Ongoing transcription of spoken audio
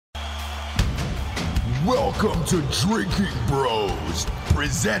Welcome to Drinkin Bros,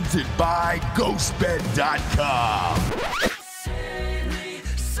 presented by GhostBed.com.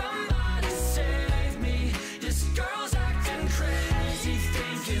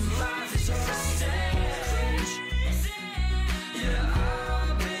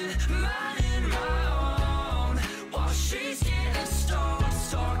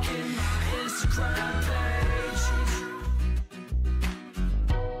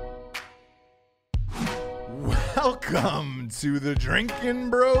 Welcome to the Drinkin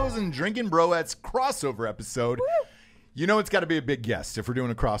Bros and Drinkin Broettes crossover episode. Woo. You know it's got to be a big guest if we're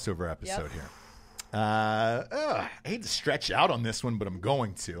doing a crossover episode here. I hate to stretch out on this one, but I'm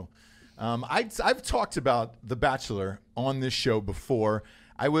going to. I've talked about The Bachelor on this show before.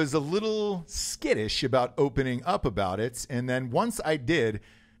 I was a little skittish about opening up about it, and then once I did,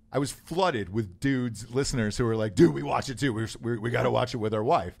 I was flooded with listeners who were like, dude, we watch it too. We got to watch it with our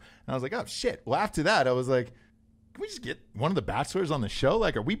wife. And I was like, oh, shit. Well, after that, I was like, can we just get one of the Bachelors on the show?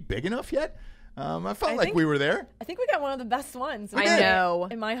 Like, are we big enough yet? I felt like we were there. I think we got one of the best ones. I know.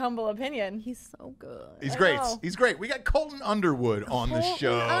 In my humble opinion. He's so good. He's great. He's great. We got Colton Underwood on the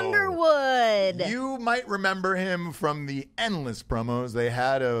show. Underwood. You might remember him from the endless promos they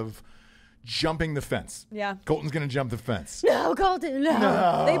had of jumping the fence. Yeah. Colton's going to jump the fence. No, Colton,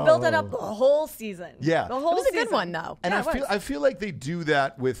 no. They built it up the whole season. Yeah. The whole It was season. a good one, though. And I feel like they do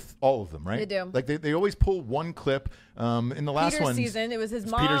that with all of them, right? They do. Like they always pull one clip. In the last one, season, it was his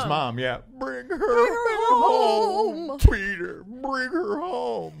mom. Peter's mom, yeah. Bring her home. Peter, bring her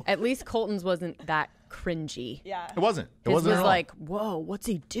home. At least Colton's wasn't that cringy. Yeah. It wasn't. It His wasn't was at all. like, whoa, what's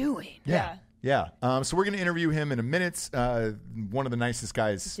he doing? Yeah. So we're going to interview him in a minute. One of the nicest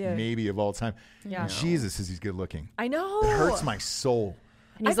guys maybe of all time. Yeah. Jesus, is he good looking. I know. It hurts my soul.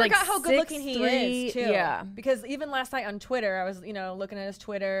 And I he's forgot like how good looking he is, too. Yeah. Because even last night on Twitter, I was, looking at his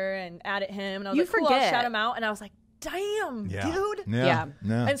Twitter and at him. And I was You like, cool, I'll forget. shout him out. And I was like, damn, dude. Yeah.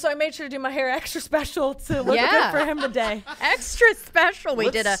 And so I made sure to do my hair extra special to look good for him today. Extra special.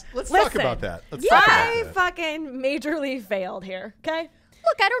 Let's talk about that. I fucking majorly failed here, okay?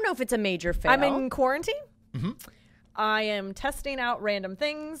 Look, I don't know if it's a major fail. I'm in quarantine. Mm-hmm. I am testing out random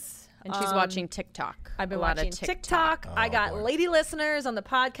things. And she's watching TikTok. I've been a lot watching of TikTok. I got lady listeners on the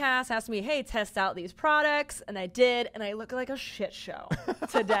podcast asking me, hey, test out these products. And I did. And I look like a shit show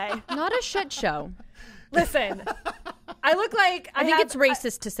today. Not a shit show. Listen, I look like I think it's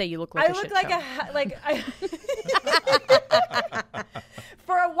racist to say you look like a shit show.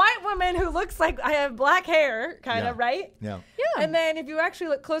 For a white woman who looks like I have black hair, kind of, right? Yeah. And then if you actually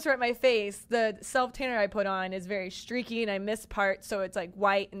look closer at my face, the self-tanner I put on is very streaky, and I miss parts, so it's like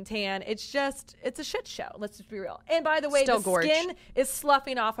white and tan. It's a shit show. Let's just be real. And by the way, Still the gorge. skin is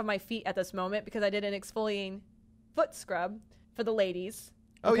sloughing off of my feet at this moment because I did an exfoliating foot scrub for the ladies.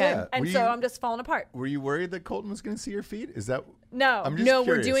 Oh, yeah. And so I'm just falling apart. Were you worried that Colton was going to see your feet? Is that... No. I'm just No, we're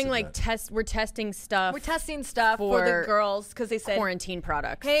curious doing of that. we're testing stuff. We're testing stuff for the girls because they said quarantine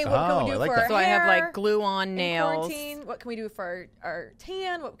products. hey, what can we do for our So I hair? have like glue on in nails. quarantine? What can we do for our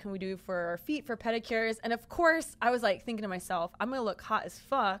tan? What can we do for our feet for pedicures? And of course, I was like thinking to myself, I'm gonna look hot as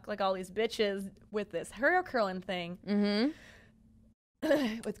fuck, like all these bitches with this hair curling thing. Mm-hmm.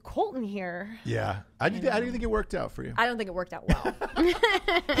 With Colton here. Yeah. How do you think it worked out for you? I don't think it worked out well.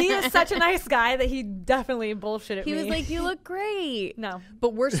 He is such a nice guy that he definitely bullshitted me. He was like, you look great. No.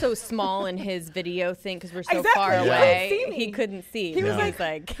 But we're so small in his video thing because we're so Exactly. far He away. couldn't see me. He couldn't see. He was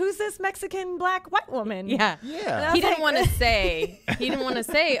like, who's this Mexican black white woman? yeah. Yeah. He didn't want to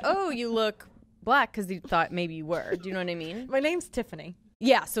say, oh, you look black because he thought maybe you were. Do you know what I mean? My name's Tiffany.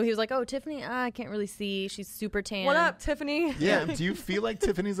 Yeah. So he was like, oh, Tiffany, I can't really see. She's super tan. What up, Tiffany? Yeah. Do you feel like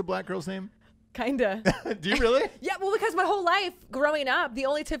Tiffany's a black girl's name? Kinda. Do you really? Yeah, well, because my whole life growing up, the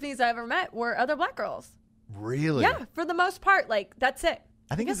only Tiffany's I ever met were other black girls. Really? Yeah, for the most part, like that's it.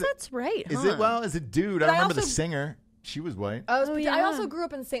 I think I guess that's right. Is it? Well, as a dude, But I I remember the also- singer. She was white. I also grew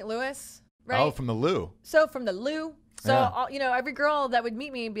up in St. Louis, right? Oh, from the Lou. So from the Lou. So Yeah. every girl that would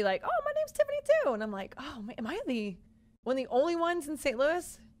meet me and be like, "Oh, my name's Tiffany too," and I'm like, "Oh, am I one of the only ones in St.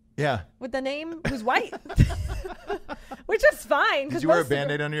 Louis Yeah. with the name who's white?" Which is fine. Did you wear a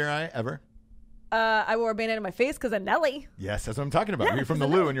Band-Aid under your eye ever? I wore a Band-Aid on my face because of Nelly. Yes, that's what I'm talking about. Yeah, You're from the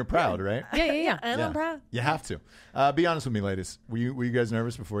Lou and you're proud, right? Yeah. And I'm proud. You have to. Be honest with me, ladies. Were you guys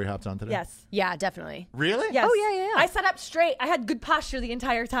nervous before you hopped on today? Yes. Yeah, definitely. Really? Yes. Oh, yeah. I sat up straight. I had good posture the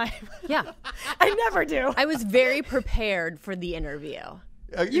entire time. Yeah. I never do. I was very prepared for the interview.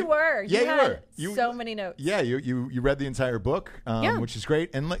 You were. Yeah, you you had were. so many notes. Yeah, you read the entire book, which is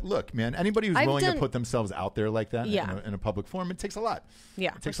great. And look, man, anybody who's willing to put themselves out there like that in a public forum, it takes a lot.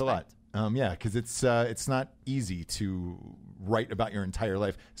 Yeah. It takes a lot. Yeah, because it's not easy to write about your entire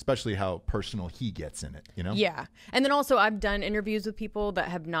life, especially how personal he gets in it, you know? Yeah. And then also I've done interviews with people that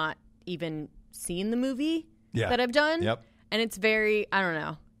have not even seen the movie that I've done. Yep. And it's very, I don't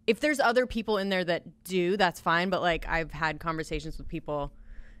know. If there's other people in there that do, that's fine. But like I've had conversations with people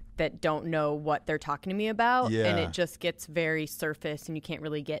that don't know what they're talking to me about. Yeah. And it just gets very surface and you can't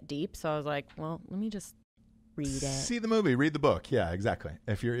really get deep. So I was like, well, let me just read it. See the movie, read the book. Yeah, exactly.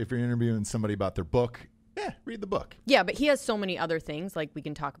 If you're interviewing somebody about their book, read the book. Yeah, but he has so many other things. Like we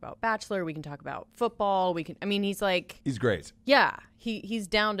can talk about Bachelor, we can talk about football, he's great. Yeah, he's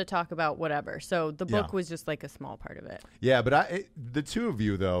down to talk about whatever. So the book was just like a small part of it. Yeah, but the two of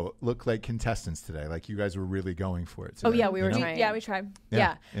you though look like contestants today. Like you guys were really going for it today. Oh yeah, we were trying. Yeah, we tried.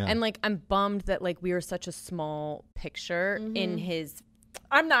 Yeah. And like I'm bummed that like we were such a small picture in his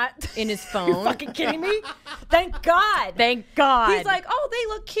I'm not. In his phone. You fucking kidding me? Thank God. Thank God. He's like, oh,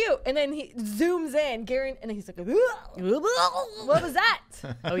 they look cute. And then he zooms in, Gary, and he's like, what was that?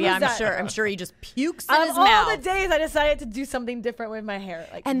 Oh, yeah, I'm sure he just pukes in his all mouth. All the days I decided to do something different with my hair.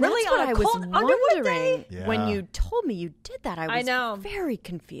 Like, and really that's what I was Colton Underwood day? wondering when you told me you did that. I was very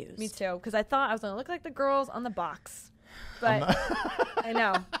confused. Me too, because I thought I was going to look like the girls on the box. But I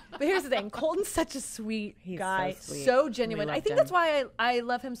know. But here's the thing. Colton's such a sweet guy. So sweet. So genuine. I think that's why I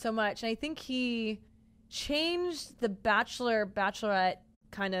love him so much. And I think he changed the Bachelorette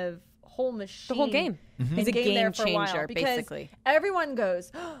kind of whole machine. The whole game. Mm-hmm. He's a game changer, while, basically. Everyone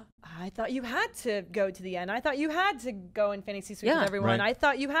goes, I thought you had to go to the end. I thought you had to go in fantasy suite with everyone. Right. I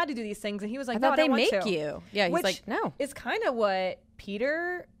thought you had to do these things. And he was like, I don't want make to. you. Yeah, he's like, no. It's kind of what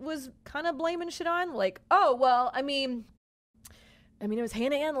Peter was kind of blaming shit on. Like, oh, well, I mean, it was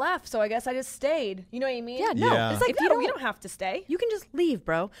Hannah Ann left, so I guess I just stayed. You know what I mean? Yeah, no. Yeah. It's like, you don't have to stay. You can just leave,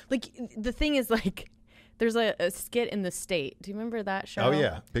 bro. Like, the thing is, like, there's a skit in The State. Do you remember that show? Oh,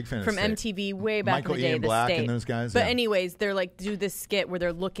 yeah. Big fan of From The State. MTV way back Michael in the day. Ian Black and those guys. But anyways, they're like, do this skit where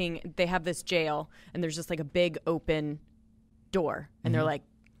they're looking, they have this jail, and there's just like a big open door. And they're like,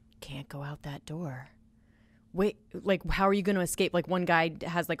 can't go out that door. Wait, like, how are you going to escape? Like, one guy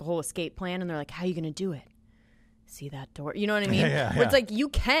has like a whole escape plan, and they're like, how are you going to do it? See that door? You know what I mean? Where it's like you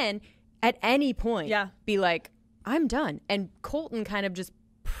can at any point be like, I'm done. And Colton kind of just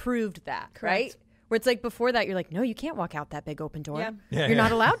proved that, right? Where it's like before that, you're like, no, you can't walk out that big open door. You're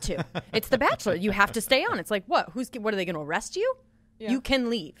not allowed to. It's The Bachelor. You have to stay on. It's like, what? What are they going to arrest you? Yeah. You can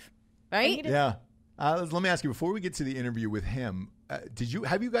leave, right? Yeah. Let me ask you, before we get to the interview with him,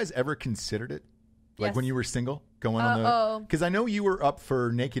 have you guys ever considered it? Like when you were single, going on the... Because I know you were up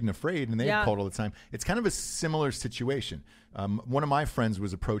for Naked and Afraid, and they called all the time. It's kind of a similar situation. One of my friends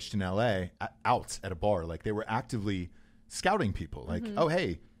was approached in L.A. out at a bar. Like, they were actively scouting people. Like, oh,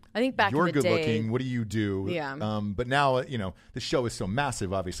 hey, I think back you're in the good day, looking. What do you do? Yeah. But now, the show is so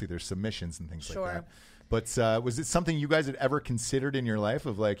massive. Obviously, there's submissions and things like that. But was it something you guys had ever considered in your life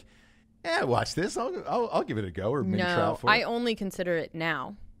of like, watch this. I'll give it a go or maybe try out for it? I only consider it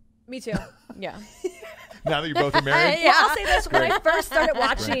now. Me too. Yeah. Now that you both are married? Well, I'll say this. When I first started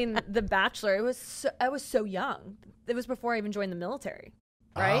watching The Bachelor, I was so young. It was before I even joined the military.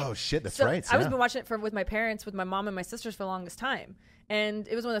 Right? Oh, shit. That's right. I was been watching it with my parents, with my mom and my sisters for the longest time. And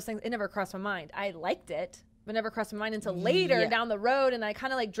it was one of those things, it never crossed my mind. I liked it, but never crossed my mind until later down the road. And I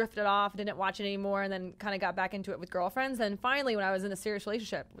kind of like drifted off, didn't watch it anymore, and then kind of got back into it with girlfriends. And finally, when I was in a serious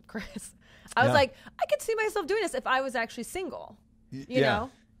relationship with Chris, I was like, I could see myself doing this if I was actually single. You know?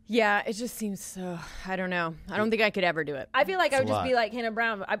 Yeah, it just seems so, I don't know. I don't think I could ever do it. I feel like I would just be like Hannah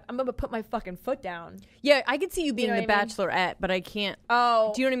Brown. I'm going to put my fucking foot down. Yeah, I could see you being the Bachelorette, but I can't.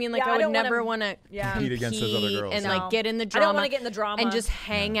 Oh. Do you know what I mean? Like, I would never want to compete against those other girls. And like get in the drama. I don't want to get in the drama. And just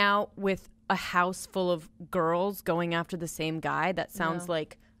hang out with a house full of girls going after the same guy. That sounds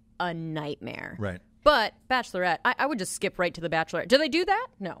like a nightmare. Right. But Bachelorette, I would just skip right to the Bachelorette. Do they do that?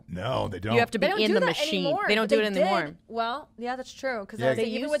 No. No, they don't. You have to be in the machine. Anymore, they don't do it anymore. Well, yeah, that's true. Because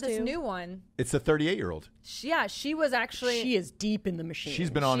even with this new one. It's the 38-year-old. She was actually. She is deep in the machine.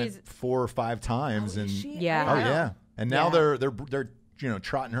 She's been on it 4 or 5 times. And yeah. And now they're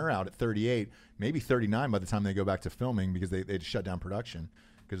trotting her out at 38, maybe 39 by the time they go back to filming because they just shut down production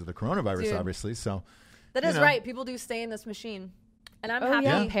because of the coronavirus, obviously. So that is right. People do stay in this machine. And I'm happy.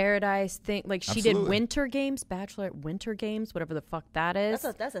 Yeah. Paradise thing. Like she did Winter Games, Bachelor Winter Games, whatever the fuck that is.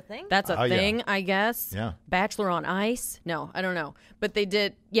 That's a thing? That's a thing, I guess. Yeah. Bachelor on Ice. No, I don't know. But they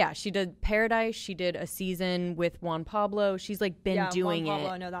did, she did Paradise. She did a season with Juan Pablo. She's like been doing Juan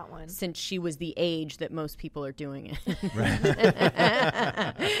Pablo, it I know that one. since she was the age that most people are doing it. Right.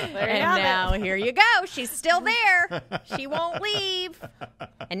 And have it. now here you go. She's still there. She won't leave.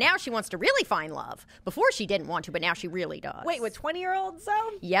 And now she wants to really find love. Before she didn't want to, but now she really does. Wait, with 20-year-olds though?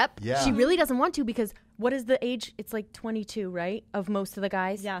 Yep. Yeah. She really doesn't want to because what is the age? It's like 22, right? Of most of the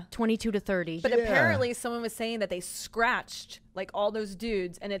guys? Yeah. 22 to 30. But apparently someone was saying that they scratched like all those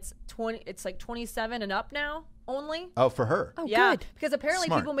dudes and it's like 27 and up now only. Oh, for her. Oh, Yeah, good. because apparently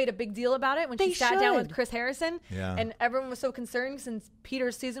Smart. people made a big deal about it when They she sat down with should. Chris Harrison. Yeah. And everyone was so concerned since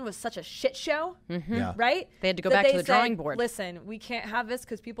Peter's season was such a shit show, Yeah. right? They had to go That back to they the drawing said, board. Listen, we can't have this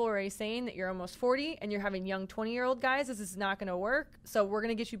because people are already saying that you're almost 40 and you're having young 20-year-old guys. This is not going to work. So we're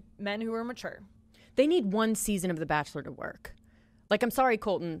going to get you men who are mature. They need one season of The Bachelor to work. Like, I'm sorry,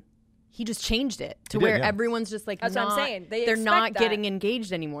 Colton. He just changed it to He did, where yeah. everyone's just like, That's what I'm not- saying. They're They're not expect that. getting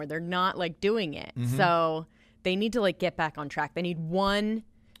engaged anymore. They're not like doing it. So they need to like get back on track. They need one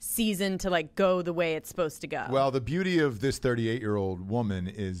season to like go the way it's supposed to go. Well, the beauty of this 38-year-old woman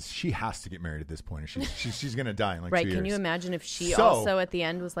is she has to get married at this point. She's going to die in like right? 2 years. Can you imagine if she So- also at the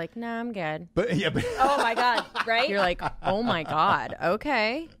end was like, "Nah, I'm good." But yeah, but Oh my God, right? You're like, "Oh my god,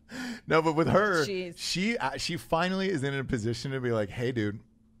 okay." no, but with her, Jeez. she finally is in a position to be like, "Hey, dude,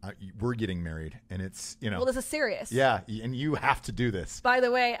 we're getting married, and it's well, this is serious. yeah, and you have to do this." By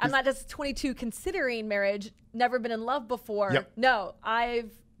the way, I'm not just 22 considering marriage, never been in love before. Yep. No, I've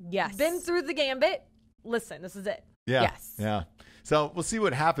Yes. been through the gambit. Listen, this is it. Yeah, Yes. yeah. So we'll see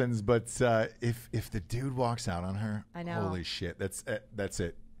what happens, but if the dude walks out on her, I know. holy shit, that's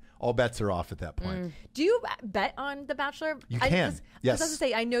it. All bets are off at that point. Do you bet on The Bachelor? You can. Yes. I was going to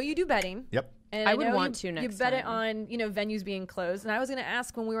say, I know you do betting. Yep. And I would know want you, to You next bet it time. on, venues being closed. And I was going to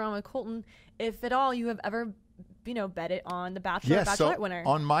ask when we were on with Colton, if at all you have ever, bet it on The Bachelor, Yes, Bachelorette so winner.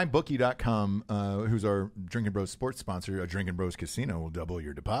 on mybookie.com, who's our Drinkin Bros sports sponsor, Drinkin Bros Casino will double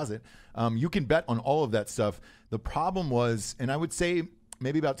your deposit. You can bet on all of that stuff. The problem was, and I would say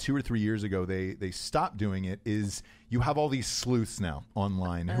maybe about 2 or 3 years ago, they stopped doing it, is you have all these sleuths now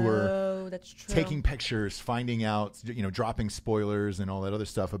online who are Oh, that's true. taking pictures, finding out, dropping spoilers and all that other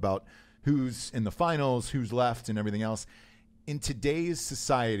stuff about who's in the finals, who's left, and everything else. In today's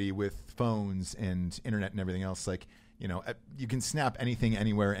society with phones and internet and everything else, like, you can snap anything,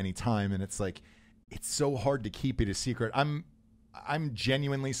 anywhere, anytime, and it's like, it's so hard to keep it a secret. I'm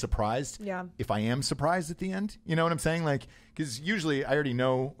genuinely surprised. Yeah. If I am surprised at the end, you know what I'm saying? Like, because usually I already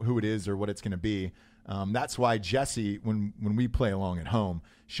know who it is or what it's going to be. That's why Jessie, when we play along at home,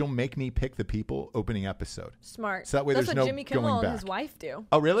 she'll make me pick the people opening episode. Smart. So that way That's there's what no Jimmy Kimmel going and his back. wife do.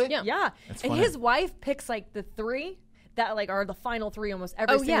 Oh, really? Yeah. Yeah. That's And funny. his wife picks like the 3 that like are the final 3 almost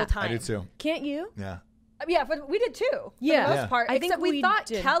every single yeah. time. I do too. Can't you? Yeah. Yeah, but we did too. For Yeah. the Yeah. most part. I think Except we we thought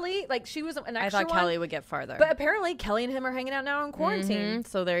did. Kelly, like she was an I extra thought one, Kelly would get farther. but apparently Kelly and him are hanging out now in quarantine.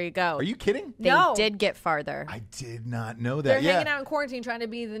 So there you go. Are you kidding? They No. did get farther. I did not know that. They're yeah. hanging out in quarantine trying to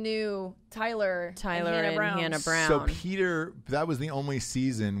be the new Tyler and Hannah Brown. So Peter, that was the only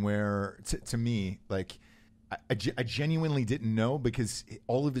season where, to me, like, I genuinely didn't know because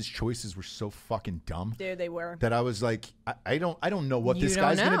all of his choices were so fucking dumb Dude, they were. that I was like, I don't know what You this don't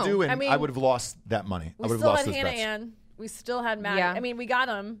guy's gonna know. do, and I mean, I would have lost that money. I We would have still lost had those Hannah bets. Ann. We still had Maddie. Yeah. I mean, we got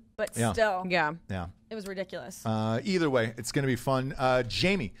them, but Yeah. still, Yeah. Yeah. it was ridiculous. Either way, it's gonna be fun.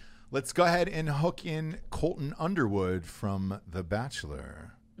 Jamie, let's go ahead and hook in Colton Underwood from The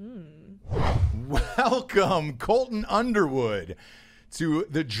Bachelor. Welcome, Colton Underwood, to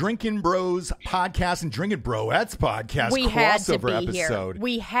the Drinkin Bros podcast and Drinkin Broettes podcast We had to crossover be episode. here.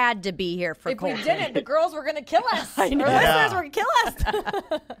 We had to be here for if Colton. we didn't, the girls were going to kill us. Our know. Yeah. listeners were going to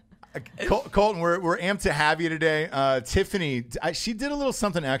kill us. Colton, we're amped to have you today. Tiffany, she did a little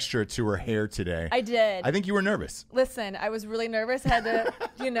something extra to her hair today. I did. I think you were nervous. Listen, I was really nervous. Had to,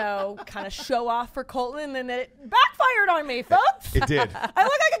 kind of show off for Colton, and then it backfired on me, folks. It did. I look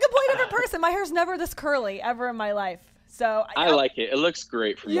like a complete different person. My hair's never this curly ever in my life. So I like it. It looks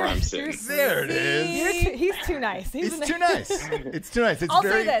great from where I'm sitting. There it is. He's too nice. It's too nice. It's too nice. It's I'll say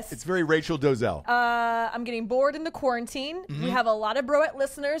very. this. It's very Rachel Dozell. I'm getting bored in the quarantine. Mm-hmm. We have a lot of Broette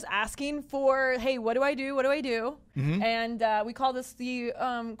listeners asking for, hey, what do I do? What do I do? Mm-hmm. And we call this the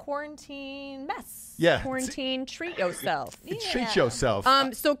quarantine mess. Yeah. Quarantine, treat yourself. Treat yourself.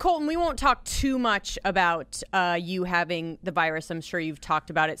 So Colton, we won't talk too much about you having the virus. I'm sure you've talked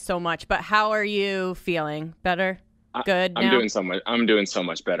about it so much, but how are you feeling? Better? Good I'm now? doing so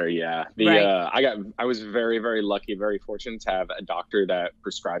much better. Yeah. Right. I was very, very lucky, very fortunate to have a doctor that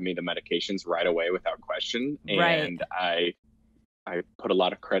prescribed me the medications right away without question. And I put a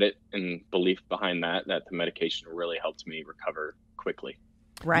lot of credit and belief behind that the medication really helped me recover quickly.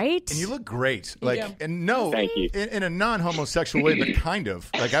 right? And you look great. You do. And no, Thank you. In a non-homosexual way, but kind of.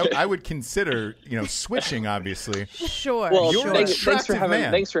 Like I would consider, switching. Obviously, Sure. Well, You're an attractive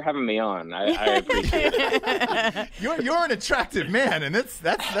man. Thanks for having me on. I appreciate it. you're an attractive man, and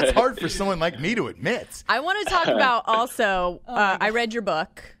that's hard for someone like me to admit. I want to talk about also. I read your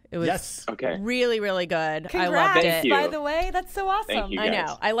book. It was Yes. Okay. really, really good. Congrats, I loved Thank it. you. by the way. That's so awesome. Thank you. I guys.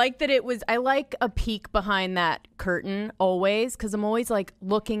 know. I like that it was. I like a peek behind that curtain always, because I'm always like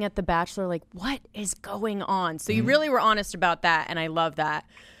looking at The Bachelor, like what is going on. So you really were honest about that, and I love that.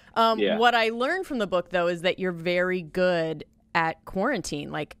 Yeah. What I learned from the book, though, is that you're very good at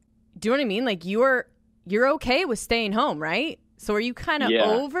quarantine. Like, do you know what I mean? Like you're okay with staying home, right? So are you kind of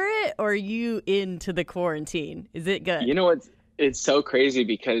over it, or are you into the quarantine? Is it good? You know, it's so crazy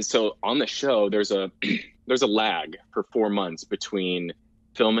because so on the show there's a there's a lag for 4 months between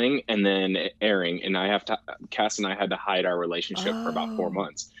filming and then airing, and Cass and I had to hide our relationship for about 4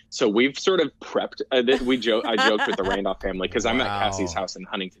 months. So we've sort of prepped. I joked with the Randolph family because I'm at Cassie's house in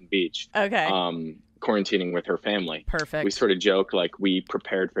Huntington Beach. Okay. Quarantining with her family. Perfect. We sort of joke like we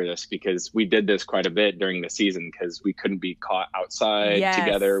prepared for this because we did this quite a bit during the season because we couldn't be caught outside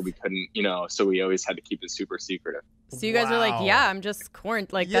together. We couldn't, so we always had to keep it super secretive. So you guys are like, Wow. I'm just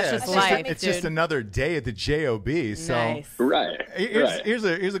quarantined. Like that's just it's life. It's dude. just another day at the JOB. So Nice. Right. here's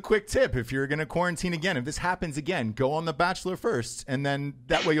a quick tip: if you're going to quarantine again, if this happens again, go on The Bachelor first, and then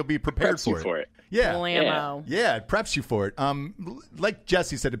that way you'll be prepared Preps you for it. Yeah. Blammo. Yeah, it preps you for it. Like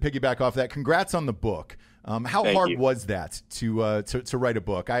Jessie said, to piggyback off that, congrats on the book. How Thank hard you. was that to write a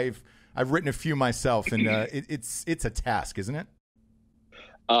book? I've written a few myself, and it's a task, isn't it?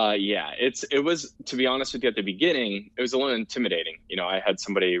 Yeah, it was, to be honest with you, at the beginning, it was a little intimidating. I had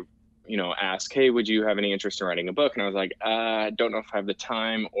somebody, ask, hey, would you have any interest in writing a book? And I was like, I don't know if I have the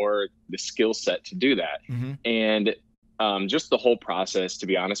time or the skill set to do that. Mm-hmm. And just the whole process, to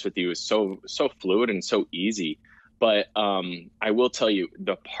be honest with you, is so fluid and so easy. But I will tell you,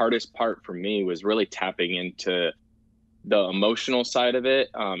 the hardest part for me was really tapping into the emotional side of it.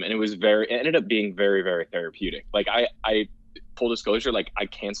 And it ended up being very, very therapeutic. Like I full disclosure, like I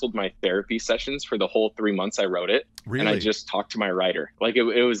canceled my therapy sessions for the whole 3 months I wrote it. Really? And I just talked to my writer. Like it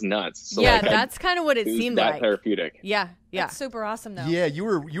was nuts. So Yeah, like, that's kind of what it it was seemed that like. therapeutic. Yeah. That's super awesome, though. Yeah, you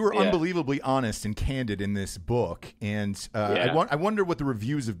were Yeah. unbelievably honest and candid in this book, and I wonder what the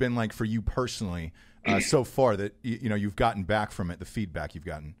reviews have been like for you personally so far that you've gotten back from it, the feedback you've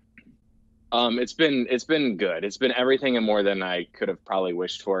gotten. It's been good. It's been everything and more than I could have probably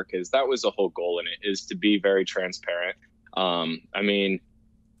wished for, because that was the whole goal in it, is to be very transparent. I mean,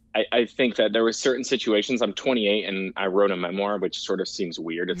 I think that there were certain situations. I'm 28 and I wrote a memoir, which sort of seems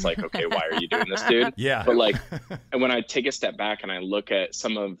weird. It's like, okay, why are you doing this, dude? Yeah. But like, and when I take a step back and I look at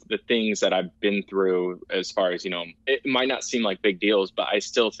some of the things that I've been through, as far as, it might not seem like big deals, but I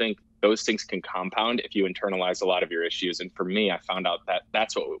still think those things can compound if you internalize a lot of your issues. And for me, I found out that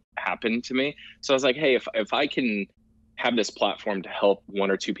that's what happened to me. So I was like, hey, if I can have this platform to help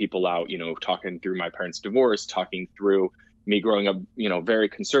one or two people out, talking through my parents' divorce, talking through me growing up, very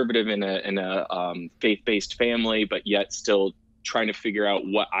conservative in a faith-based family, but yet still trying to figure out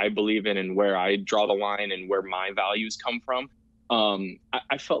what I believe in and where I draw the line and where my values come from.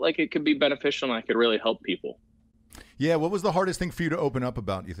 I felt like it could be beneficial and I could really help people. Yeah. What was the hardest thing for you to open up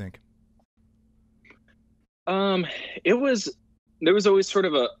about, you think? There was always sort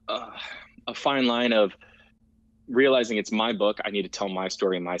of a fine line of realizing it's my book. I need to tell my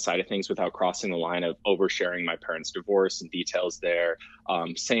story and my side of things without crossing the line of oversharing my parents' divorce and details there.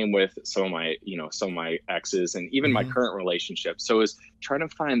 Same with some of my exes and even my current relationship. So it was trying to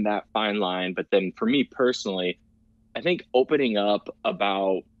find that fine line. But then for me personally, I think opening up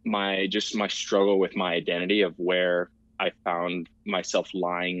about my struggle with my identity, of where I found myself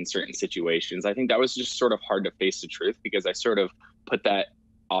lying in certain situations. I think that was just sort of hard to face the truth, because I sort of put that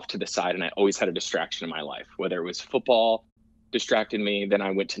off to the side, and I always had a distraction in my life, whether it was football distracted me, then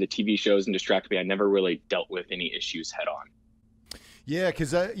I went to the TV shows and distracted me. I never really dealt with any issues head on. Yeah,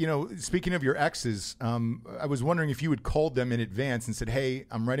 because, speaking of your exes, I was wondering if you had called them in advance and said, hey,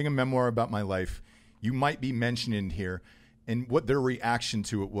 I'm writing a memoir about my life. You might be mentioned in here, and what their reaction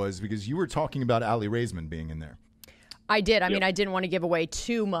to it was, because you were talking about Allie Wiseman being in there. I did. I mean, I didn't want to give away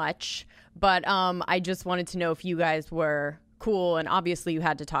too much, but I just wanted to know if you guys were cool, and obviously you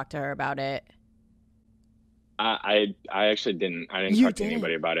had to talk to her about it. I actually didn't. I didn't talk to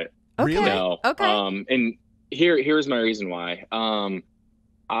anybody about it. Okay. Really? No. Okay. And here's my reason why.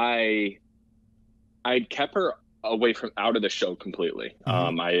 I kept her away from out of the show completely.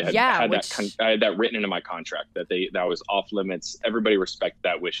 I had that written into my contract that was off limits. Everybody respected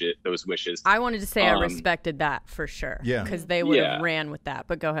those wishes. I wanted to say I respected that for sure. Yeah. Because they would have ran with that.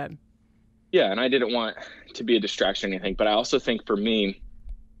 But go ahead. Yeah, and I didn't want to be a distraction or anything. But I also think for me,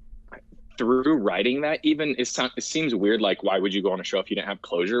 through writing that, even it seems weird. Like, why would you go on a show if you didn't have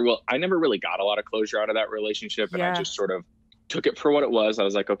closure? Well, I never really got a lot of closure out of that relationship, and I just sort of took it for what it was. I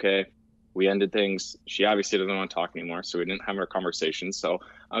was like, okay. We ended things. She obviously doesn't want to talk anymore, so we didn't have our conversation. So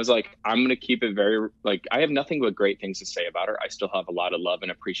I was like, I'm going to keep it very, like, I have nothing but great things to say about her. I still have a lot of love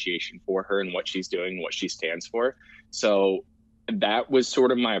and appreciation for her and what she's doing, what she stands for. So that was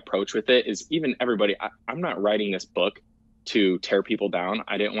sort of my approach with it, is even everybody, I'm not writing this book to tear people down.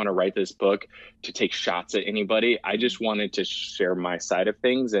 I didn't want to write this book to take shots at anybody. I just wanted to share my side of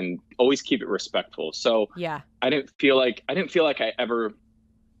things and always keep it respectful. So I didn't feel like I ever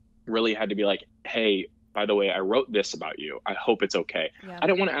really had to be like, hey, by the way, I wrote this about you. I hope it's okay. Yeah. I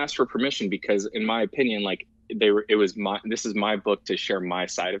didn't want to ask for permission because, in my opinion, like this is my book to share my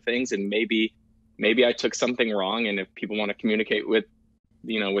side of things, and maybe I took something wrong, and if people want to communicate with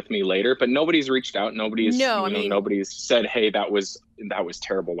me later, but nobody's reached out. Nobody's said, hey, that was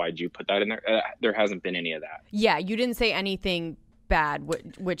terrible. Why'd you put that in there? There hasn't been any of that. Yeah, you didn't say anything bad,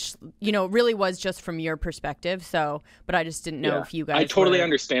 which really was just from your perspective. So, but I just didn't know if you guys. I totally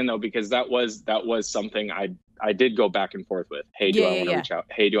understand though, because that was something I did go back and forth with. Hey, do I want to reach out?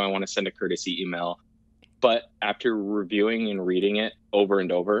 Hey, do I want to send a courtesy email? But after reviewing and reading it over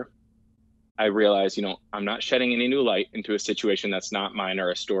and over, I realized, I'm not shedding any new light into a situation that's not mine,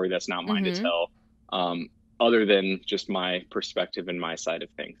 or a story that's not mine to tell, other than just my perspective and my side of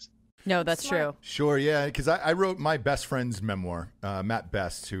things. No, that's true. Sure, yeah, because I wrote my best friend's memoir, Matt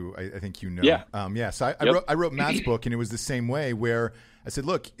Best, who I think you know. Yeah. So I wrote Matt's book, and it was the same way, where I said,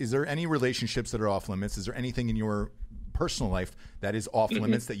 look, is there any relationships that are off limits? Is there anything in your personal life that is off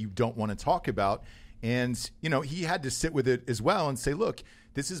limits that you don't want to talk about? And, he had to sit with it as well and say, look,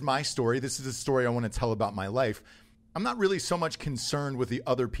 this is my story. This is a story I want to tell about my life. I'm not really so much concerned with the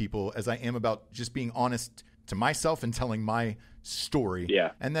other people as I am about just being honest to myself and telling my story.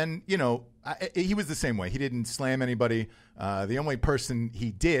 Yeah. And then, he was the same way. He didn't slam anybody. The only person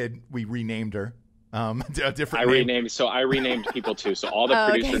he did, we renamed her. A different name. I renamed people too. So all the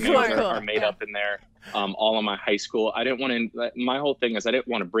producer names are made up in there. All of my high school. I didn't want to, my whole thing is I didn't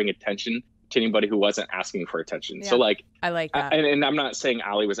want to bring attention to anybody who wasn't asking for attention. Yeah. So I like that. And I'm not saying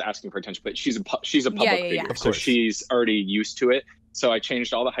Allie was asking for attention, but she's a public figure. So she's already used to it. So I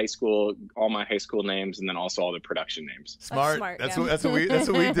changed all my high school names, and then also all the production names. Smart. That's what we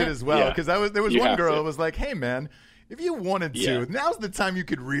did as well. Because there was one girl who was like, "Hey, man, if you wanted to, now's the time you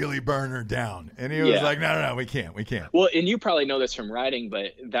could really burn her down." And he was like, "No, we can't. Well, and you probably know this from writing,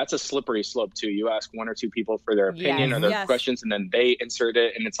 but that's a slippery slope too. You ask one or two people for their opinion or their questions, and then they insert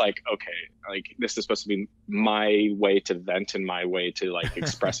it, and it's like, okay, like this is supposed to be my way to vent and my way to like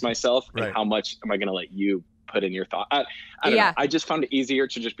express myself. Right. And how much am I going to let you put in your thought? I don't know. I just found it easiasier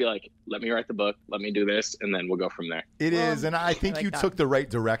to just be like, let me write the book, let me do this, and then we'll go from there. It is, and I think you took the right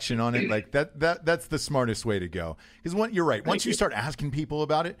direction on it. Like that's the smartest way to go. Because you're right. Once you start asking people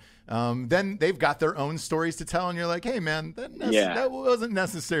about it, then they've got their own stories to tell, and you're like, hey man, that wasn't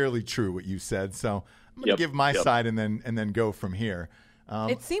necessarily true what you said. So I'm gonna give my side and then go from here.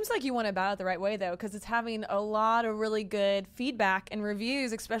 It seems like you went about it the right way, though, because it's having a lot of really good feedback and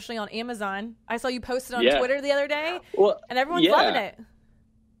reviews, especially on Amazon. I saw you posted on Twitter the other day, and everyone's loving it.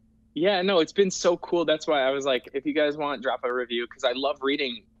 Yeah, no, it's been so cool. That's why I was like, if you guys want, drop a review, because I love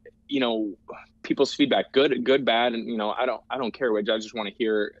reading, people's feedback, good, bad, and I don't care which. I just want to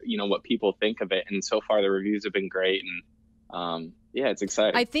hear, what people think of it. And so far, the reviews have been great, and it's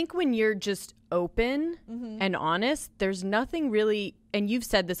exciting. I think when you're just open and honest, there's nothing really, and you've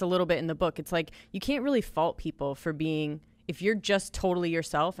said this a little bit in the book, it's like you can't really fault people for being, if you're just totally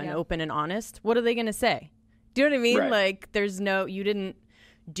yourself and open and honest, what are they going to say? Do you know what I mean? Right. Like you didn't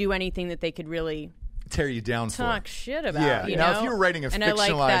do anything that they could really tear you down talk shit about. Yeah. Now, if you were writing a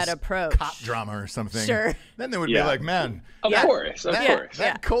fictionalized cop drama or something, then they would be like, man, of course.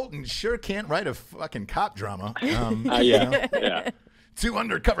 That Colton sure can't write a fucking cop drama. Two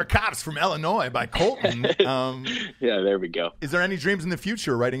Undercover Cops from Illinois by Colton. There we go. Is there any dreams in the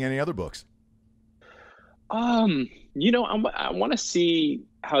future writing any other books? I want to see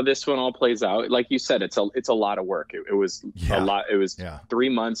how this one all plays out. Like you said, it's a lot of work. It was a lot. It was 3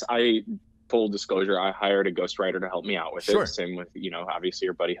 months. Full disclosure, I hired a ghostwriter to help me out with it. Same with, obviously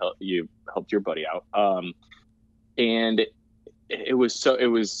you helped your buddy out. And it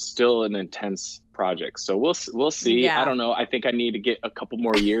was still an intense project. So we'll see. Yeah. I don't know. I think I need to get a couple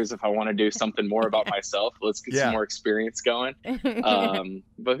more years if I want to do something more about myself. Let's get some more experience going.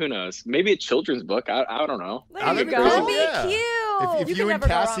 But who knows? Maybe a children's book. I don't know. There you go. That'd That'd be cute. If you and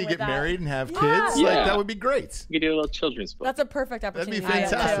Cassie get married and have kids, like, that would be great. You could do a little children's book. That's a perfect opportunity. That'd be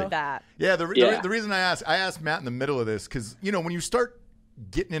fantastic. That. Yeah, the reason I asked Matt in the middle of this, because, you know, when you start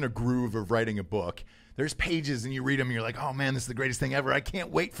getting in a groove of writing a book, there's pages and you read them and you're like, oh man, this is the greatest thing ever. I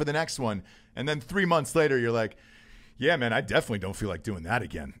can't wait for the next one. And then 3 months later, you're like, yeah, man, I definitely don't feel like doing that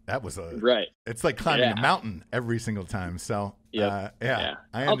again. That was it's like climbing a mountain every single time. So I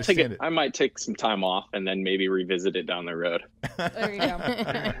understand it. I might take some time off and then maybe revisit it down the road. There you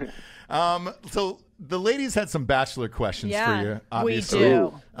go. So the ladies had some Bachelor questions for you, obviously. We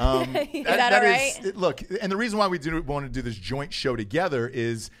do. Is that all right? Look, and the reason why we want to do this joint show together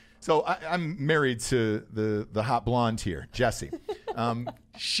is, so I'm married to the hot blonde here, Jessie.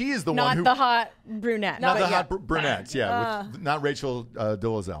 She is the one who... Not the hot brunette. Not the hot brunette, not Rachel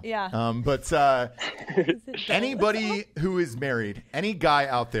Dolezal. Yeah. But anybody who is married, any guy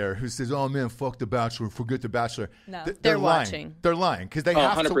out there who says, oh man, fuck The Bachelor, forget The Bachelor. No. They're lying. Watching. They're lying because they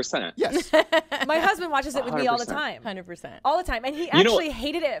have 100%. to... Yes. My husband watches it with me all the 100%. time. 100%. All the time. And he actually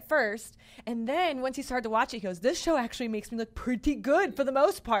hated it at first. And then once he started to watch it, he goes, this show actually makes me look pretty good for the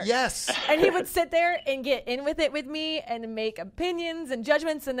most part. Yes. And he would sit there and get in with it with me and make opinions and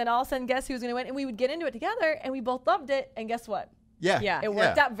judgments, and then all of a sudden guess who was going to win, and we would get into it together, and we both loved it, and guess what? Yeah. It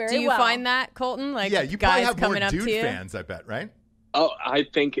worked out very well. Do you find that, Colton? Like, you probably guys have more coming up dude to you? fans, I bet, right? Oh, I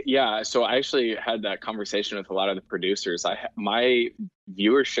think, So I actually had that conversation with a lot of the producers. My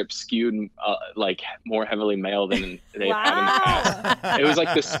viewership skewed like more heavily male than they've had in the past. It was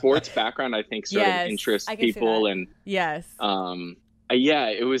like the sports background, I think, sort of interests people. And it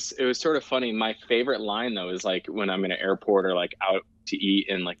was sort of funny. My favorite line though is like when I'm in an airport or like out to eat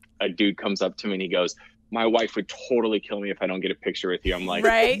and like a dude comes up to me and he goes, my wife would totally kill me if I don't get a picture with you. I'm like,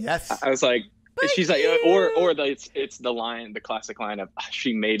 right? Yes. I was like, she's like, it's the line, the classic line of,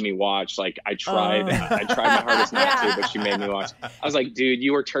 she made me watch. Like I tried my hardest not to, but she made me watch. I was like, dude,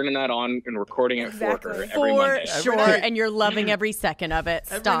 you were turning that on and recording it for her every Monday. Sure, and you're loving every second of it.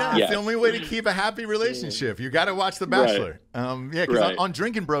 Every Stop. night. It's the only way to keep a happy relationship. You got to watch The Bachelor. Because on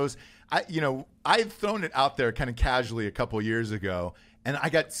Drinkin Bros, I've thrown it out there kind of casually a couple years ago, and I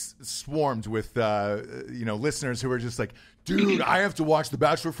got swarmed with listeners who were just like, dude, I have to watch The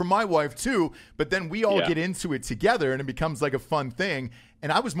Bachelor for my wife too. But then we all get into it together and it becomes like a fun thing.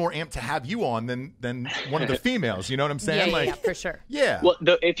 And I was more amped to have you on than one of the females. You know what I'm saying? Yeah, for sure. Yeah. Well,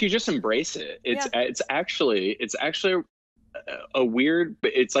 if you just embrace it, it's actually a weird,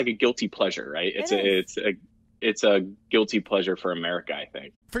 but it's like a guilty pleasure, right? It's a guilty pleasure for America, I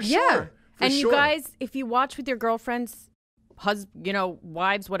think. For sure. You guys, if you watch with your girlfriends,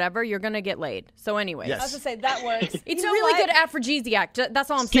 wives, whatever, you're gonna get laid. So anyway, I was gonna say that works. It's really good aphrodisiac. That's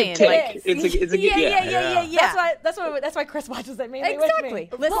all I'm saying. Like, it's a yeah. That's why Chris watches it mainly exactly.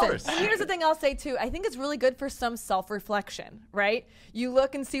 with me. Listen, here's the thing I'll say too. I think it's really good for some self-reflection, right? You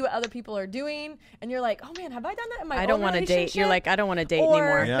look and see what other people are doing, and you're like, oh man, have I done that in my own relationship? I don't want to date. You're like, I don't want to date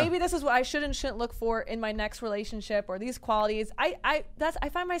or anymore. Maybe this is what I should and shouldn't look for in my next relationship, or these qualities. I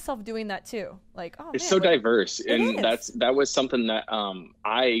find myself doing that too. Like, oh, it's so diverse, and that was something that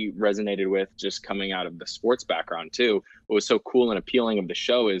I resonated with just coming out of the sports background too. What was so cool and appealing of the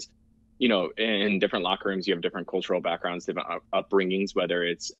show is, in different locker rooms, you have different cultural backgrounds, different upbringings, whether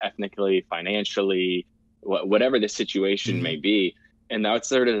it's ethnically, financially, whatever the situation may be. And that's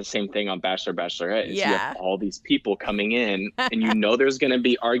sort of the same thing on Bachelor, Bachelorette. You have all these people coming in and there's going to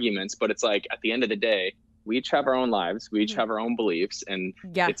be arguments, but it's like at the end of the day, we each have our own lives. We each have our own beliefs. And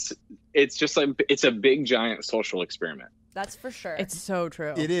it's just like, it's a big, giant social experiment. That's for sure. It's so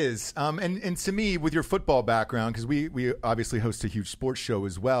true. It is. And to me, with your football background, because we obviously host a huge sports show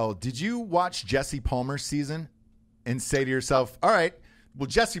as well, did you watch Jesse Palmer's season and say to yourself, all right, well,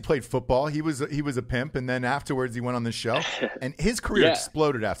 Jesse played football. He was a pimp. And then afterwards he went on the show and his career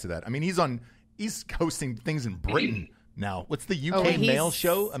exploded after that. I mean, he's hosting things in Britain now. What's the UK Mail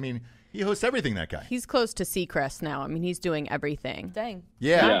show? I mean, he hosts everything, that guy. He's close to Seacrest now. I mean, he's doing everything. Dang.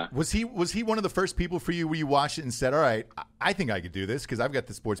 Yeah. Was he one of the first people for you where you watched it and said, all right, I think I could do this because I've got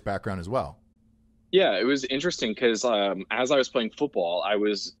the sports background as well? Yeah, it was interesting because as I was playing football, I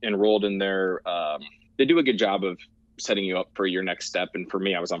was enrolled in their they do a good job of setting you up for your next step. And for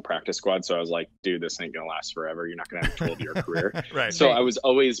me, I was on practice squad. So I was like, dude, this ain't going to last forever. You're not going to have a 12-year career. Right. So I was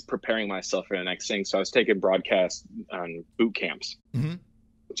always preparing myself for the next thing. So I was taking broadcast boot camps. Mm-hmm.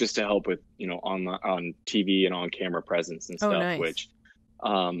 Just to help with, on TV and on camera presence and stuff, nice. which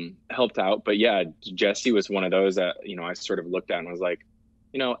helped out. But yeah, Jessie was one of those that, I sort of looked at and was like,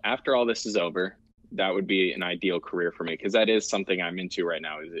 after all this is over, that would be an ideal career for me, because that is something I'm into right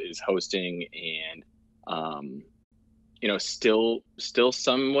now, is hosting and, still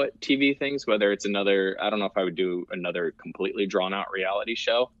somewhat TV things, whether it's another, I don't know if I would do another completely drawn out reality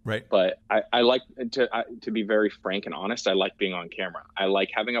show. Right. But I like to be very frank and honest. I like being on camera. I like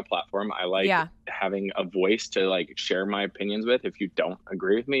having a platform. I like having a voice to like share my opinions with. If you don't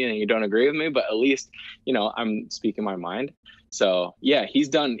agree with me, then you don't agree with me, but at least, I'm speaking my mind. So yeah, he's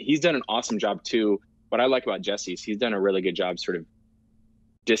done an awesome job too. What I like about Jessie is he's done a really good job sort of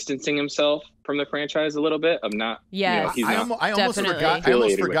distancing himself from the franchise a little bit, of not. Yeah, I almost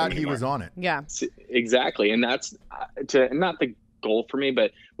forgot he was on it. Yeah, exactly, and that's not the goal for me.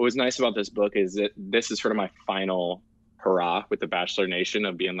 But what was nice about this book is that this is sort of my final hurrah with the Bachelor Nation,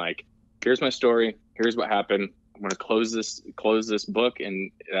 of being like, here's my story, here's what happened. I'm going to close this book,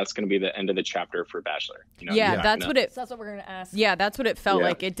 and that's going to be the end of the chapter for Bachelor. That's what we're going to ask. Yeah, that's what it felt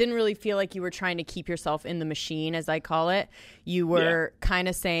like. It didn't really feel like you were trying to keep yourself in the machine, as I call it. You were kind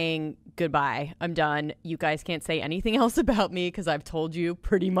of saying, goodbye, I'm done. You guys can't say anything else about me because I've told you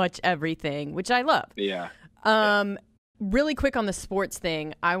pretty much everything, which I love. Yeah. Really quick on the sports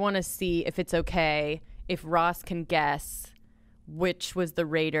thing, I want to see if it's okay if Ross can guess which was the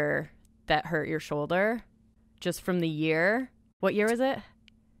Raider that hurt your shoulder. Just from the year. What year was it?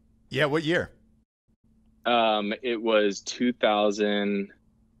 Yeah, what year? It was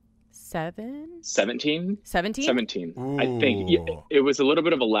 2017. 17? 17. Ooh. I think it was a little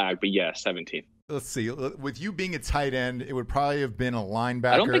bit of a lag, but yeah, 17. Let's see. With you being a tight end, it would probably have been a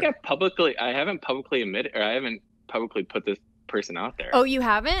linebacker. I don't think I haven't publicly admitted, or I haven't publicly put this person out there. Oh, you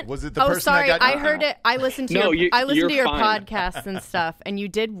haven't? Was it the person sorry, that got... I heard it. I listened to your podcasts and stuff, and you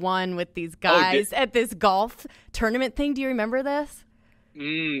did one with these guys at this golf tournament thing. Do you remember this?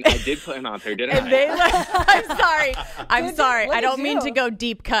 I did put him out there, didn't I? I'm sorry. I don't mean to go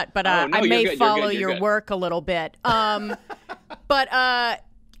deep cut, but I may follow your work a little bit. But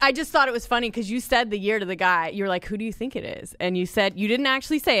I just thought it was funny because you said the year to the guy. You're like, who do you think it is? And you said, you didn't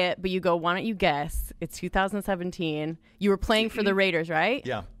actually say it, but you go, why don't you guess? It's 2017. You were playing for the Raiders, right?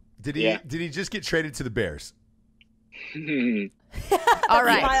 Yeah. Did he just get traded to the Bears? All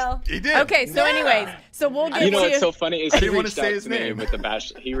right. He did. Okay, so anyways, so we'll get to... what's so funny is he reached out to me with the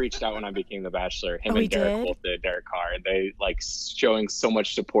Bachelor. He reached out when I became the Bachelor. Him and Derek both did, Derek Carr. They like showing so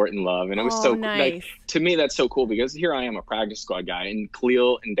much support and love, and it was so nice. Like, to me that's so cool, because here I am, a practice squad guy, and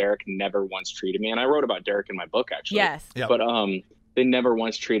Khalil and Derek never once treated me, and I wrote about Derek in my book actually. Yes. Yep. But they never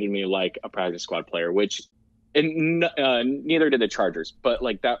once treated me like a practice squad player, which. And neither did the Chargers, but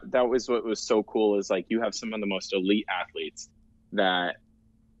like that was what was so cool, is like you have some of the most elite athletes that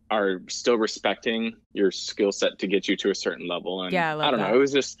are still respecting your skill set to get you to a certain level. And I don't know, it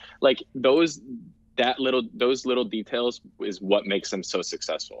was just like those little details is what makes them so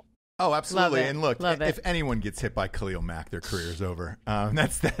successful. Oh, absolutely. And look, if anyone gets hit by Khalil Mack, their care's over.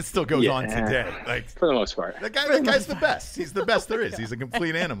 That still goes on today. Like, for the most part, that guy's the best. He's the best there is. He's a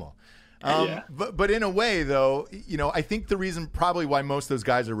complete animal. But in a way, though, I think the reason probably why most of those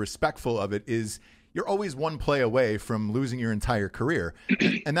guys are respectful of it is you're always one play away from losing your entire career.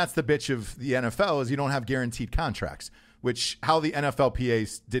 And that's the bitch of the NFL, is you don't have guaranteed contracts, which how the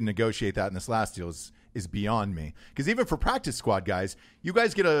NFLPA didn't negotiate that in this last deal is beyond me. Because even for practice squad guys, you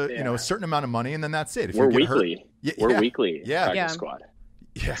guys get a certain amount of money, and then that's it. If we're you get weekly. We're weekly practice squad.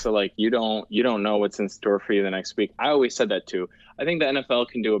 Yeah. So like you don't know what's in store for you the next week. I always said that too. I think the NFL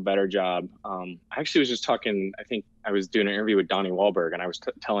can do a better job. I actually was just talking, I think I was doing an interview with Donnie Wahlberg, and I was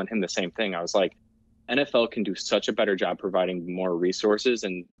telling him the same thing. I was like, NFL can do such a better job providing more resources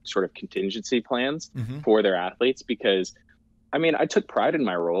and sort of contingency plans for their athletes, because I mean, I took pride in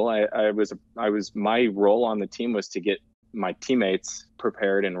my role. My role on the team was to get my teammates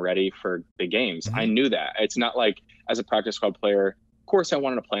prepared and ready for the games. I knew that. It's not like as a practice squad player, of course I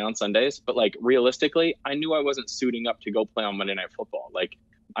wanted to play on Sundays, but like realistically, I knew I wasn't suiting up to go play on Monday Night Football. Like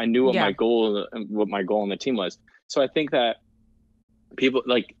I knew what my goal on the team was. So I think that people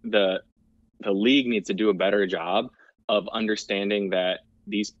like the league needs to do a better job of understanding that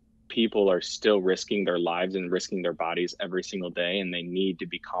these people are still risking their lives and risking their bodies every single day, and they need to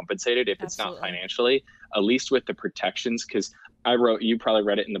be compensated if it's not financially, at least with the protections. Because you probably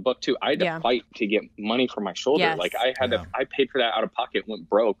read it in the book too, I had to fight to get money for my shoulder. Yes. Like I paid for that out of pocket, went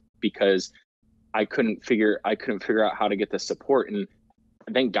broke because I couldn't figure out how to get the support. And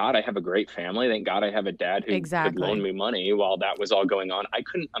thank God I have a great family. Thank God I have a dad who could loan me money while that was all going on. I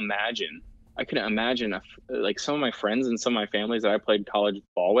couldn't imagine I couldn't imagine if like some of my friends and some of my families that I played college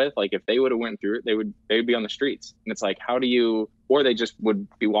ball with, like if they would have went through it, they would be on the streets. And it's like, how do you, or they just would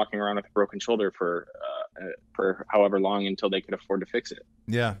be walking around with a broken shoulder for however long until they could afford to fix it.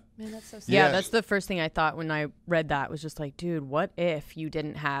 Yeah. Man, that's so sad. Yeah, that's the first thing I thought when I read that, was just like, dude, what if you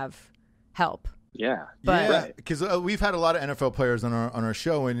didn't have help? Yeah. But because we've had a lot of NFL players on our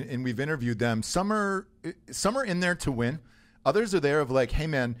show, and we've interviewed them. Some are in there to win. Others are there of like, hey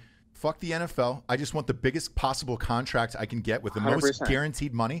man, fuck the NFL. I just want the biggest possible contract I can get with the 100%. most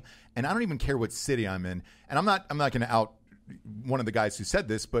guaranteed money, and I don't even care what city I'm in. And I'm not going to out one of the guys who said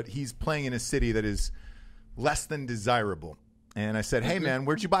this, but he's playing in a city that is less than desirable. And I said, hey man,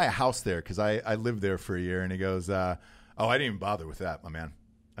 where'd you buy a house there? Because I lived there for a year. And he goes, oh, I didn't even bother with that, my man.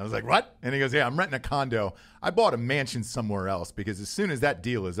 I was like, what? And he goes, yeah, I'm renting a condo. I bought a mansion somewhere else because as soon as that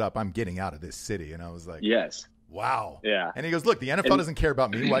deal is up, I'm getting out of this city. And I was like, yes. Wow. Yeah. And he goes, look, the NFL doesn't care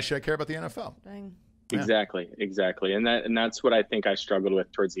about me. Why should I care about the NFL? Dang. Exactly. And that's what I think I struggled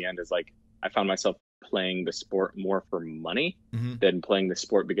with towards the end, is like I found myself playing the sport more for money than playing the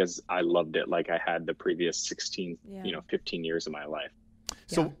sport because I loved it like I had the previous 16, 15 years of my life.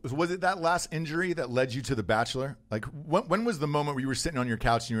 So was it that last injury that led you to The Bachelor? Like when was the moment where you were sitting on your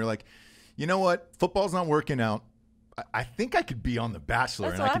couch and you were like, you know what? Football's not working out. I think I could be on The Bachelor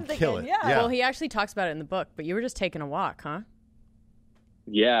That's and what I I'm could kill it. thinking, yeah. Well, he actually talks about it in the book, but you were just taking a walk, huh?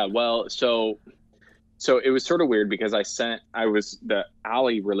 Yeah. Well, so it was sort of weird because the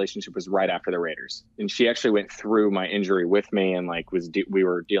Allie relationship was right after the Raiders, and she actually went through my injury with me and like we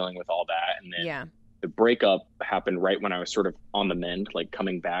were dealing with all that. And then the breakup happened right when I was sort of on the mend, like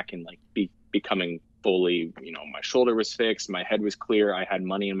coming back and like becoming fully, my shoulder was fixed. My head was clear. I had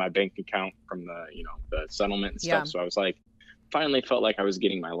money in my bank account from the settlement and stuff. Yeah. So I was like, finally felt like I was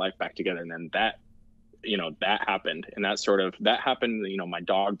getting my life back together. And then that happened. And that happened, my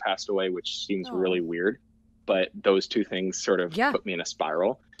dog passed away, which seems really weird, but those two things sort of put me in a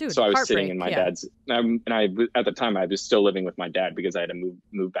spiral. Dude, so I was sitting in my dad's, and I, at the time I was still living with my dad because I had to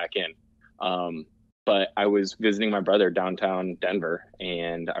move back in. But I was visiting my brother downtown Denver,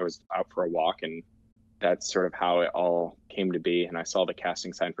 and I was out for a walk, and that's sort of how it all came to be. And I saw the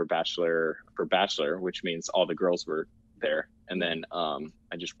casting sign for Bachelor, which means all the girls were there. And then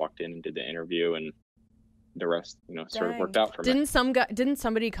I just walked in and did the interview, and the rest, sort of worked out for me. Didn't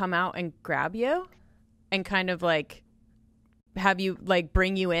somebody come out and grab you and kind of like have you like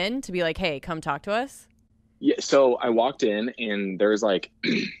bring you in to be like, hey, come talk to us? Yeah. So I walked in, and there's like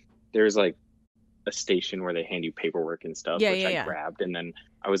a station where they hand you paperwork and stuff, which I grabbed. And then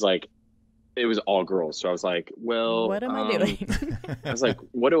I was like, it was all girls. So I was like, well, what am I doing? I was like,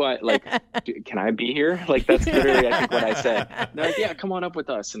 what do I like? Can I be here? Like, that's literally, I think, what I said. They're like, yeah, come on up with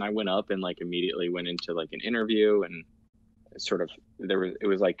us. And I went up and like immediately went into like an interview, and sort of it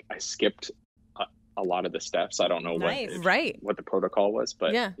was like I skipped a lot of the steps. I don't know what the protocol was,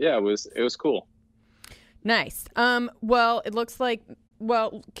 but it was cool. Nice. Well, it looks like,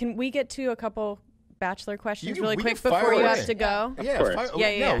 can we get to a couple Bachelor questions really quick before you have to go? Yeah.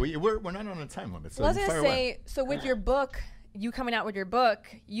 We're not on a time limit. So I was going to say, so with your book, you coming out with your book,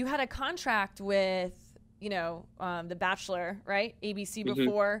 you had a contract with, The Bachelor, right? ABC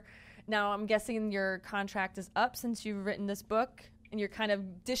before. Now I'm guessing your contract is up since you've written this book, and you're kind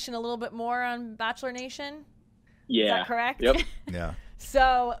of dishing a little bit more on Bachelor Nation. Yeah. Is that correct? Yep. Yeah.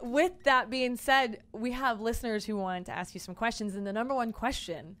 So with that being said, we have listeners who wanted to ask you some questions, and the number one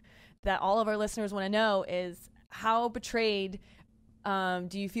question that all of our listeners want to know is, how betrayed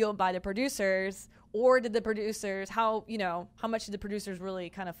do you feel by the producers, or did the producers, how much did the producers really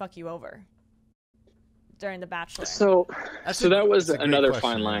kind of fuck you over during The Bachelor? So that was another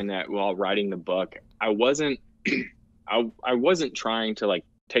fine line that while writing the book, I wasn't trying to like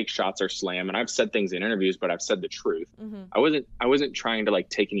take shots or slam, and I've said things in interviews, but I've said the truth. I wasn't trying to like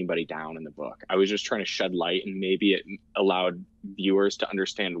take anybody down in the book. I was just trying to shed light, and maybe it allowed viewers to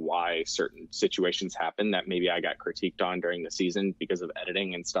understand why certain situations happen that maybe I got critiqued on during the season because of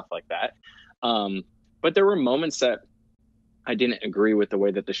editing and stuff like that. But there were moments that I didn't agree with the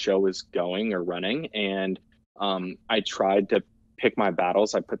way that the show was going or running, and I tried to pick my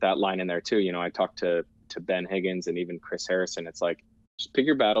battles. I put that line in there too. I talked to Ben Higgins and even Chris Harrison. It's like, just pick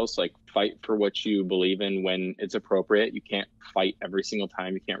your battles, like fight for what you believe in when it's appropriate. You can't fight every single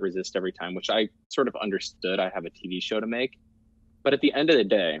time. You can't resist every time, which I sort of understood. I have a TV show to make. But at the end of the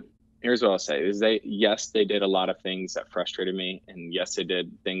day, here's what I'll say is they did a lot of things that frustrated me. And yes, they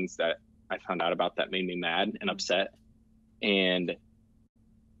did things that I found out about that made me mad and upset. And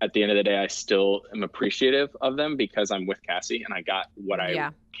at the end of the day, I still am appreciative of them because I'm with Cassie and I got what I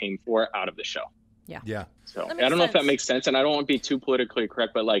came for out of the show. Yeah. So I don't know if that makes sense, and I don't want to be too politically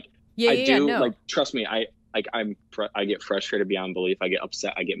correct, but like Like, trust me, I get frustrated beyond belief. I get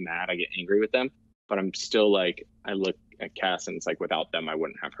upset. I get mad. I get angry with them. But I'm still like, I look at Cass and it's like, without them, I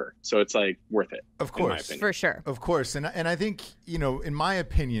wouldn't have her. So it's like worth it. Of course, for sure. Of course, and I think, you know, in my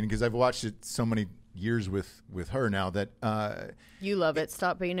opinion, because I've watched it so many years with her now, that you love it.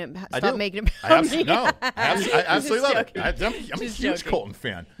 Stop making it. I absolutely love it. I'm a huge Colton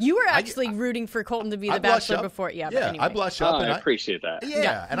fan. You were actually rooting for Colton to be the Bachelor before. Yeah, but anyway. I blush up. I appreciate that.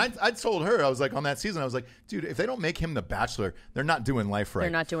 Yeah, and I told her, I was like, on that season, I was like, dude, if they don't make him the Bachelor, they're not doing life right. They're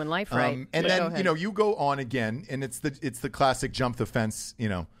not doing life right. And then, you know, you go on again, and it's the classic jump the fence, you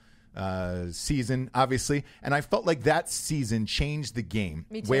know, season, obviously. And I felt like that season changed the game.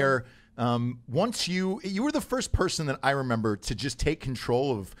 Me too. Where once you were the first person that I remember to just take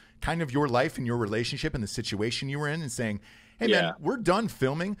control of kind of your life and your relationship and the situation you were in, and saying, hey, man, we're done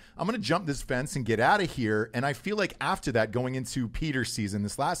filming. I'm going to jump this fence and get out of here. And I feel like after that, going into Peter's season,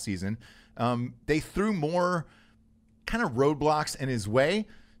 this last season, they threw more kind of roadblocks in his way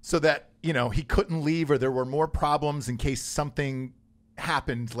so that, you know, he couldn't leave, or there were more problems in case something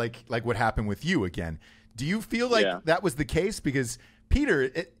happened like what happened with you again. Do you feel like that was the case? Because Peter,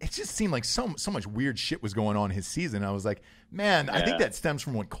 it just seemed like so much weird shit was going on his season. I was like, man, I think that stems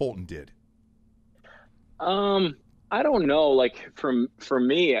from what Colton did. I don't know. Like for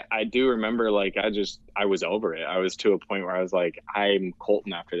me, I do remember, like, I was over it. I was to a point where I was like, I'm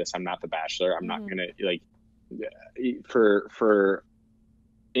Colton after this. I'm not the Bachelor. I'm not gonna, like, for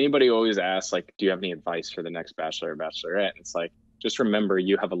anybody who always asks, like, do you have any advice for the next Bachelor or Bachelorette? It's like, just remember,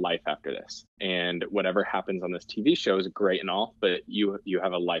 you have a life after this, and whatever happens on this TV show is great and all, but you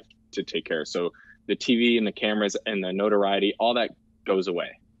have a life to take care of. So the TV and the cameras and the notoriety, all that goes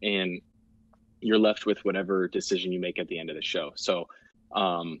away, and you're left with whatever decision you make at the end of the show. So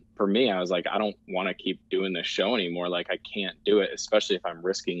for me, I was like, I don't want to keep doing this show anymore. Like, I can't do it, especially if I'm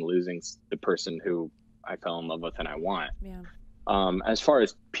risking losing the person who I fell in love with and I want. Yeah. As far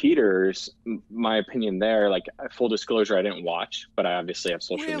as Peter's, my opinion there, like, full disclosure, I didn't watch, but I obviously have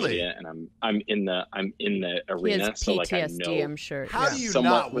social media, and I'm in the arena. He has PTSD, so, like, I know. I'm sure. How do you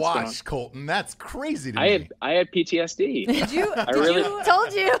not watch, Colton? That's crazy to me. I had PTSD. Did you?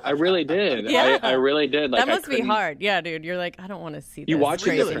 Told you. I really did. Yeah. I really did. Like, that must be hard. Yeah, dude. You're like, I don't want to see this. You watch it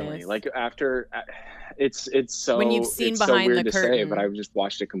craziness. differently. Like, after, it's so, when you've seen it's behind so weird the to curtain. say, but I've just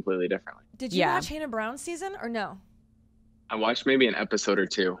watched it completely differently. Did you watch Hannah Brown's season or no? I watched maybe an episode or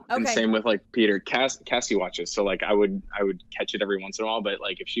two. Okay. And same with, like, Peter. Cassie watches, so, like, I would catch it every once in a while, but,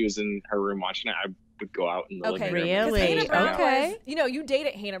 like, if she was in her room watching it, I would go out in the living room. Really? Hannah Brown Okay. was, you know, you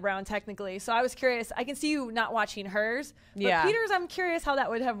dated Hannah Brown technically, so I was curious. I can see you not watching hers, but Peter's, I'm curious how that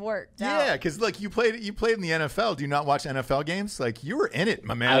would have worked. Yeah, because, like, you played in the NFL. Do you not watch NFL games? Like, you were in it,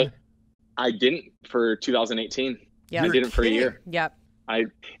 my man. I didn't for 2018. Yeah, I didn't for a year. Yep.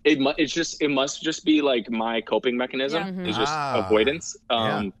 It must just be like my coping mechanism is just avoidance.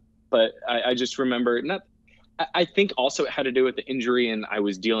 But I just remember I think also it had to do with the injury, and I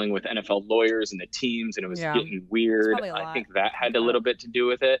was dealing with NFL lawyers and the teams, and it was getting weird. I think that had a little bit to do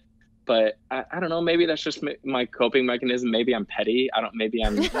with it. But I don't know. Maybe that's just my coping mechanism. Maybe I'm petty. Maybe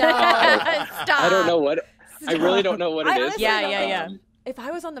I'm. I don't know what. I really don't know what it is. Yeah. If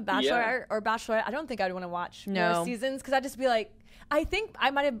I was on The Bachelor or Bachelorette, I don't think I'd want to watch more seasons, because I'd just be like, I think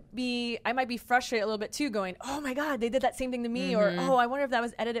I might be frustrated a little bit too, going, oh my God, they did that same thing to me, or oh, I wonder if that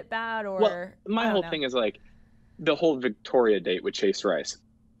was edited bad, or. Well, my whole thing is, like, the whole Victoria date with Chase Rice.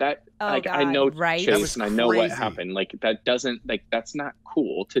 That I know Chase and I know what happened. Like, that doesn't, like, that's not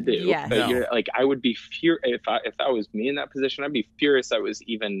cool to do. Yes. But you're like, I would be if that was me in that position, I'd be furious that was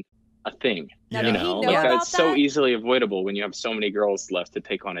even a thing. Now, you know, like, that's so easily avoidable when you have so many girls left to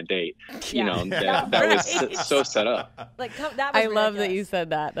take on a date. You know, that was so set up. Like, that was I love that you said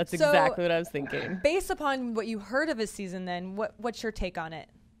that. That's exactly what I was thinking. Based upon what you heard of his season, then what's your take on it?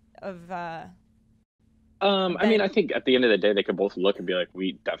 I mean, I think at the end of the day, they could both look and be like,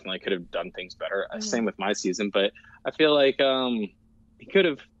 we definitely could have done things better. Same with my season, but I feel like he could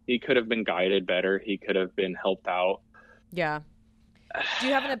have been guided better. He could have been helped out. Yeah. Do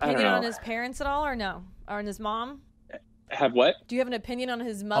you have an opinion on his parents at all, or no? Or on his mom? Have what? Do you have an opinion on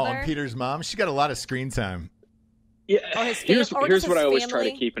his mother? Oh, on Peter's mom? She got a lot of screen time. Yeah. Or his here's what I always try to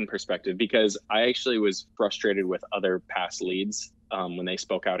family? keep in perspective, because I actually was frustrated with other past leads when they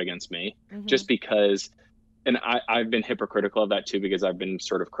spoke out against me, just because, and I've been hypocritical of that too, because I've been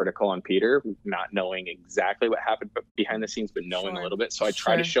sort of critical on Peter, not knowing exactly what happened behind the scenes, but knowing a little bit. So I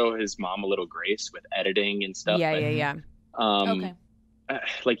try to show his mom a little grace with editing and stuff. Yeah. Okay.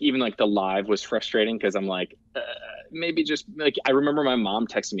 like even like the live was frustrating because I'm like, maybe just like, I remember my mom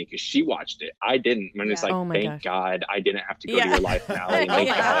texting me because she watched it. I didn't. And it's like, thank God I didn't have to go to your live finale. Thank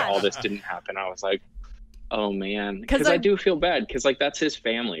God all this didn't happen. I was like, oh man, because I do feel bad because like that's his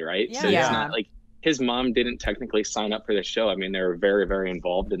family, right? So it's not like his mom didn't technically sign up for the show. I mean, they were very, very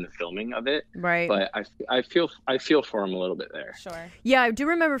involved in the filming of it. Right. But I feel for him a little bit there. Sure. Yeah, I do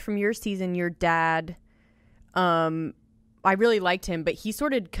remember from your season, your dad, I really liked him, but he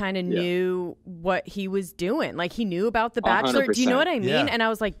sort of kind of knew what he was doing. Like he knew about The Bachelor. 100%. Do you know what I mean? Yeah. And I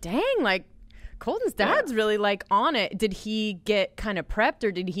was like, dang, like Colton's dad's really like on it. Did he get kind of prepped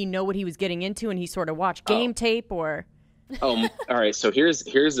or did he know what he was getting into and he sort of watched game tape or? All right. So here's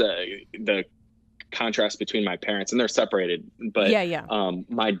the contrast between my parents, and they're separated. But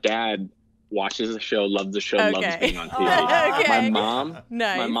my dad watches the show, loves the show, loves being on TV.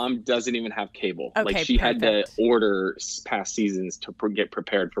 My mom doesn't even have cable. Okay, like she had to order past seasons to get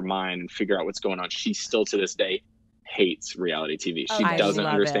prepared for mine and figure out what's going on. She still to this day hates reality TV. She doesn't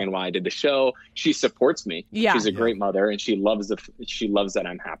understand why I did the show. She supports me. Yeah. She's a great mother, and she loves that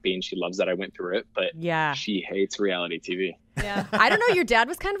I'm happy, and she loves that I went through it. But she hates reality TV. Yeah. I don't know. Your dad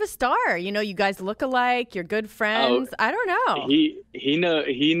was kind of a star. You know, you guys look alike. You're good friends. I don't know. He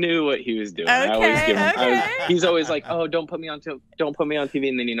knew what he was doing. Okay, I always give him. He's always like, "Oh, don't put me on TV,"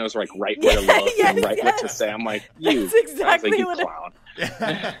 and then he knows like right where to look and what to say. I'm like, That's exactly you what clown.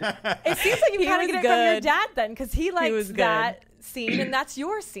 It seems like you kind of get it from your dad then, because he likes that scene, and that's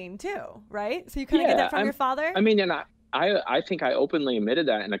your scene too, right? So you kind of get that from your father. I mean, and I think I openly admitted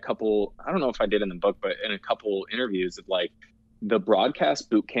that in a couple, I don't know if I did in the book, but in a couple interviews of like the broadcast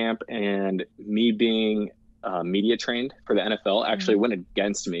boot camp and me being media trained for the NFL actually went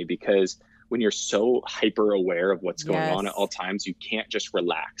against me, because when you're so hyper aware of what's going on at all times, you can't just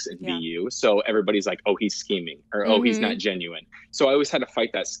relax and be you. So everybody's like, oh, he's scheming, or oh, he's not genuine. So I always had to fight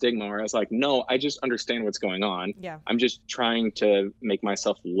that stigma where I was like, no, I just understand what's going on. Yeah. I'm just trying to make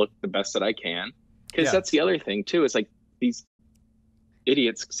myself look the best that I can. Because that's the other thing too, is like these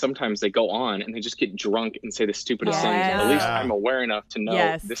idiots, sometimes they go on and they just get drunk and say the stupidest things. At least I'm aware enough to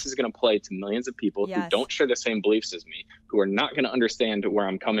know this is going to play to millions of people who don't share the same beliefs as me, who are not going to understand where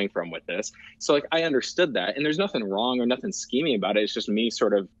I'm coming from with this. So like I understood that, and there's nothing wrong or nothing scheming about it. It's just me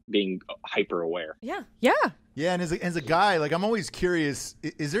sort of being hyper aware. Yeah. And as a guy, like I'm always curious,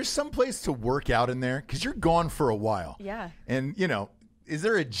 is there some place to work out in there? Because you're gone for a while. Yeah. And you know, is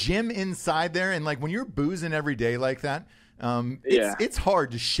there a gym inside there? And like when you're boozing every day like that, it's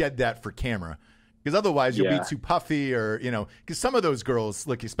hard to shed that for camera, because otherwise you'll be too puffy, or you know, because some of those girls,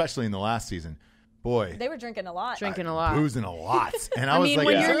 like especially in the last season, boy, they were drinking a lot, boozing a lot. And I was mean, like,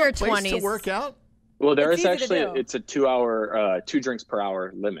 when is you're there in a your place 20s to work out? Well, there is easy to do. it's a 2 hour, 2 drinks per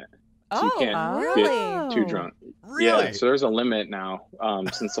hour limit. So you can't get too drunk. Really? Yeah, so there's a limit now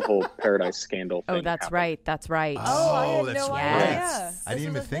since the whole Paradise scandal thing that's happened. That's right. Oh, that's no right. idea. I didn't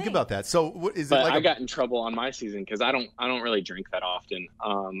even think about that. So what is it But like? I got in trouble on my season because I don't really drink that often.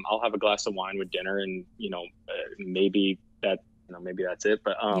 I'll have a glass of wine with dinner, and maybe that's it.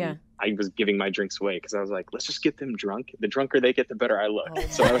 But I was giving my drinks away because I was like, let's just get them drunk. The drunker they get, the better I look.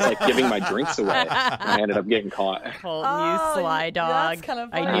 So I was like giving my drinks away. And I ended up getting caught. Colton, you sly dog. That's kind of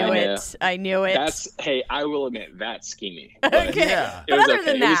I funny. knew it. Hey, I will admit that's scheming. Okay. Yeah. But other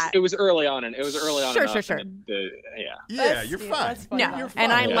than that, it was early on, and Sure. Yeah, you're fine. No, You're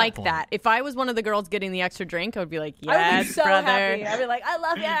and I fine. like that. If I was one of the girls getting the extra drink, I would be like, I would yes, be so brother. happy. I'd be like, I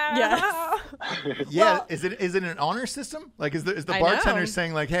love you. Yes. Yeah, Well- is it an honor system? Like, is the I bartender know.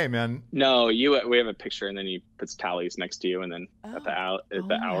 saying like, "Hey, man"? No, we have a picture, and then he puts tallies next to you, and then at the hour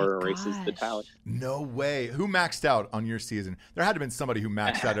my erases the gosh. tally. No way. Who maxed out on your season? There had to have been somebody who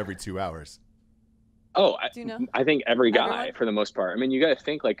maxed out every 2 hours. Oh, Do you know? I think every guy Everyone? for the most part. I mean, you got to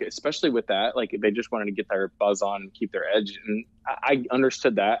think, like, especially with that, like they just wanted to get their buzz on, and keep their edge. And I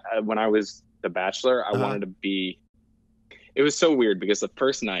understood that when I was the Bachelor. I wanted to be. It was so weird because the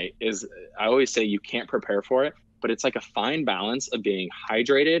first night is, I always say you can't prepare for it, but it's like a fine balance of being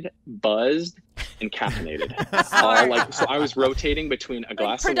hydrated, buzzed, and caffeinated. So I was rotating between a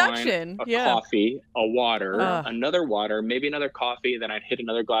glass of wine, a coffee, a water, another water, maybe another coffee. Then I'd hit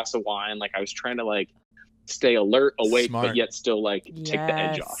another glass of wine. Like I was trying to like stay alert, awake, Smart. but yet still like take the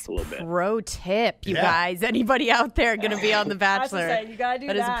edge off a little bit. Pro tip, you guys. Anybody out there going to be on The Bachelor? I was say, you gotta do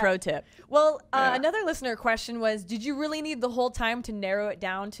that. That is a pro tip. Well, another listener question was, did you really need the whole time to narrow it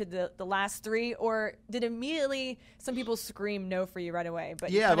down to the last 3, or did immediately some people scream no for you right away?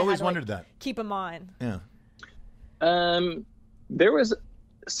 But Yeah, I've always wondered that. Keep them on. Yeah.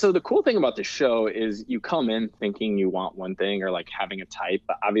 So the cool thing about the show is you come in thinking you want one thing, or like having a type,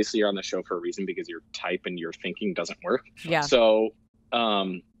 but obviously you're on the show for a reason because your type and your thinking doesn't work. Yeah. So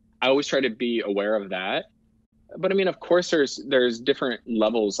I always try to be aware of that. But I mean, of course, there's different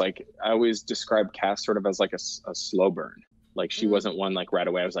levels. Like I always describe Cass sort of as like a slow burn. Like she wasn't one like right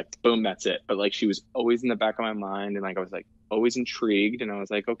away. I was like, boom, that's it. But like she was always in the back of my mind, and like I was like always intrigued, and I was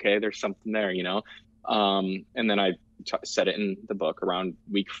like, okay, there's something there, you know. And then I said it in the book around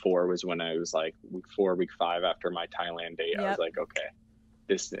week 4 was when I was like week 4, week 5 after my Thailand date. I was like, okay,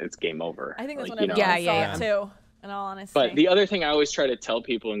 it's game over. I think that's like, when everyone saw it too. In all honesty. But the other thing I always try to tell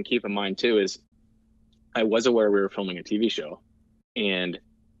people and keep in mind too is I was aware we were filming a TV show, and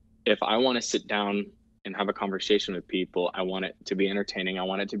if I want to sit down and have a conversation with people, I want it to be entertaining. I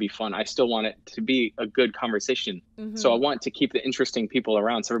want it to be fun. I still want it to be a good conversation. So I want to keep the interesting people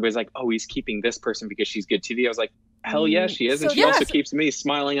around. So everybody's like, oh, he's keeping this person because she's good TV. I was like, hell yeah, she is. And she also keeps me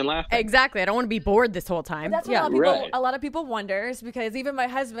smiling and laughing. Exactly. I don't want to be bored this whole time. That's what a lot of people wonders, because even my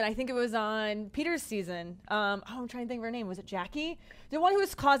husband, I think it was on Peter's season. I'm trying to think of her name. Was it Jackie? The one who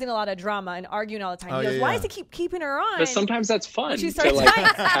was causing a lot of drama and arguing all the time. He goes, why does he keep keeping her on? But sometimes that's fun to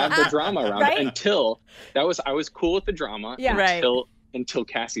like have the drama around until I was cool with the drama until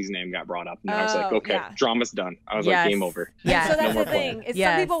Cassie's name got brought up. And I was like, okay, drama's done. I was like, game over. Yeah. So that's the thing.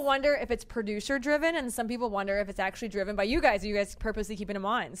 Some people wonder if it's producer driven, and some people wonder if it's actually driven by you guys. Are you guys purposely keeping them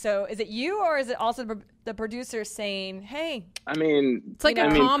on? So is it you, or is it also the producer saying, hey? I mean, it's like a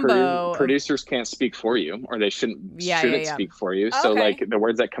combo. Producers can't speak for you, or they shouldn't speak for you. So like the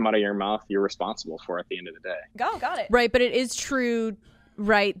words that come out of your mouth, you're responsible for at the end of the day. Got it. Right, but it is true.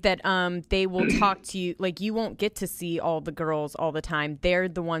 Right, that they will talk to you. Like, you won't get to see all the girls all the time. They're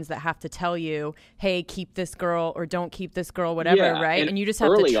the ones that have to tell you, hey, keep this girl or don't keep this girl, whatever, right? And you just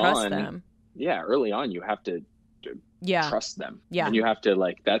have to trust them. Yeah, early on, you have to trust them. Yeah. And you have to,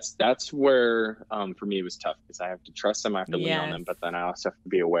 like, that's where, for me, it was tough, because I have to trust them, I have to lean on them, but then I also have to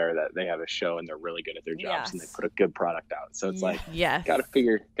be aware that they have a show and they're really good at their jobs and they put a good product out. So it's like, gotta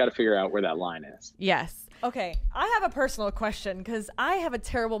figure out where that line is. Yes. Okay, I have a personal question, because I have a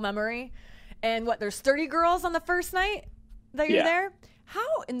terrible memory. And there's 30 girls on the first night that you're there?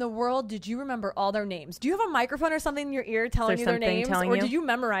 How in the world did you remember all their names? Do you have a microphone or something in your ear telling you their names? Or did you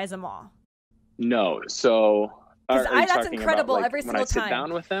memorize them all? No, so... that's incredible every single time. When I sit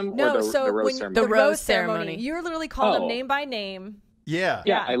down with them, no, or the rose ceremony? The rose ceremony. You're literally calling them name by name. Yeah.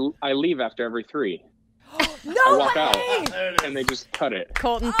 I leave after every 3. No I walk way! out and they just cut it.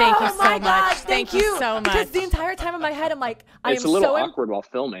 Colton, thank you so much. Thank you so much. Because the entire time in my head, I'm like, it's a little awkward while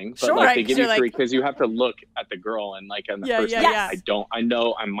filming, but they give you 3 because you have to look at the girl, and like on the first night,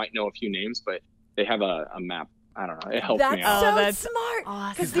 I might know a few names, but they have a map. I don't know. It helps me out. That's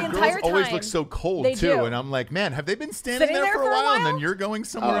smart. Because the girls always look so cold too, and I'm like, man, have they been standing there for a while? And then you're going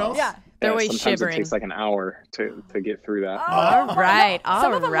somewhere else? Yeah. They're always sometimes shivering. It takes like an hour to get through that. All right.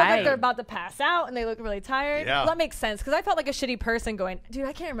 Some of them look like they're about to pass out, and they look really tired. Yeah. Well, that makes sense, because I felt like a shitty person going, dude,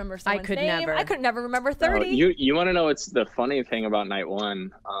 I can't remember someone's name. I could never remember 30. You want to know what's the funny thing about night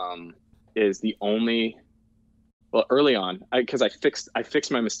 1 is the only... Well, early on, because I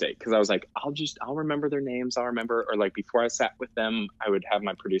fixed my mistake, because I was like, I'll remember their names. I'll remember, or like before I sat with them, I would have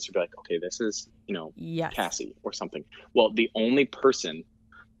my producer be like, okay, this is, Cassie or something. Well, the only person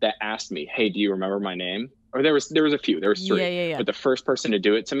that asked me, hey, do you remember my name? Or there was a few, there was 3, but the first person to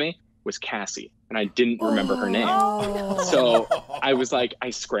do it to me was Cassie, and I didn't remember her name. So I was like, I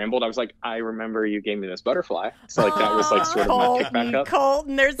scrambled. I was like, I remember you gave me this butterfly. So like that was like sort of my pick back up.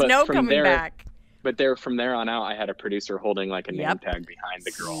 Colton, there's no coming back. But from there on out, I had a producer holding like a name tag behind the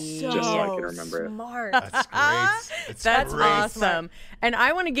girl, just so I could remember smart. It. That's great. That's awesome. And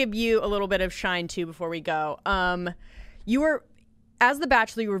I want to give you a little bit of shine too before we go. You were, as the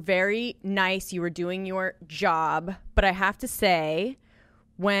Bachelor, you were very nice. You were doing your job, but I have to say,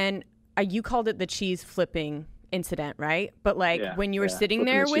 when you called it the cheese flipping incident, right? But when you were sitting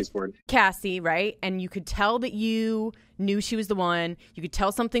there with Cassie, right, and you could tell that you knew she was the one. You could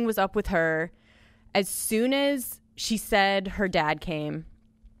tell something was up with her. As soon as she said her dad came,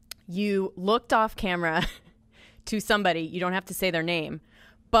 you looked off camera to somebody. You don't have to say their name,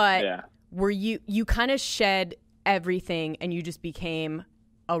 but were you kind of shed everything, and you just became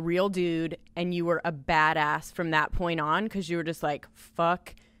a real dude, and you were a badass from that point on, because you were just like,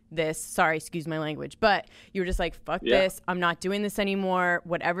 fuck this. Sorry, excuse my language, but you were just like, fuck this. I'm not doing this anymore,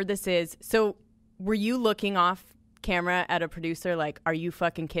 whatever this is. So were you looking off camera at a producer like, are you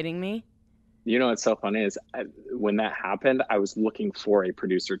fucking kidding me? You know what's so funny is when that happened, I was looking for a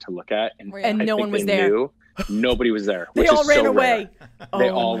producer to look at, and no one was there. Nobody was there. They all ran away. They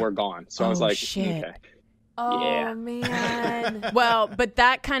all were gone. So I was like, shit. Okay. Oh, man. Well, but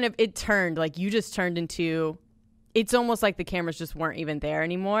that kind of, it turned, like you just turned into, it's almost like the cameras just weren't even there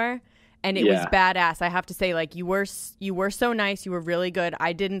anymore. and it was badass. I have to say, like, you were so nice. You were really good.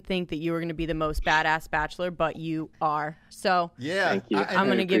 I didn't think that you were going to be the most badass Bachelor, but you are. So thank you. I'm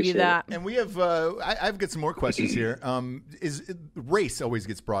going to give you that. And we have I've got some more questions here. Race always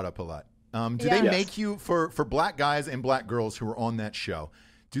gets brought up a lot. Do they make you, for black guys and black girls who are on that show,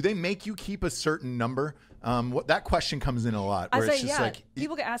 do they make you keep a certain number? That question comes in a lot. Where it's just like,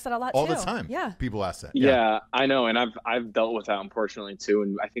 people get asked that a lot all too. the time. Yeah, people ask that. Yeah, I know, and I've dealt with that unfortunately too,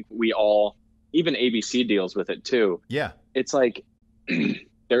 and I think we all, even ABC deals with it too. Yeah, it's like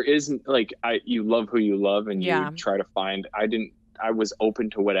there isn't like you love who you love, and you try to find. I was open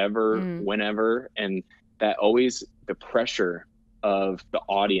to whatever, whenever, and that always the pressure of the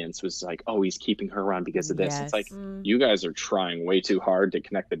audience was like, oh, he's keeping her around because of this. It's like, you guys are trying way too hard to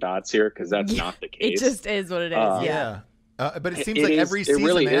connect the dots here, because that's not the case. It just is what it is. But it seems like every season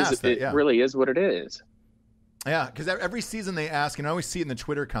they ask that. It really is what it is. Yeah, because every season they ask, and I always see it in the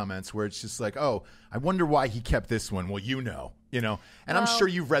Twitter comments where it's just like, oh, I wonder why he kept this one. Well, you know. And I'm sure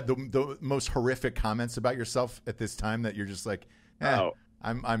you've read the most horrific comments about yourself at this time that you're just like,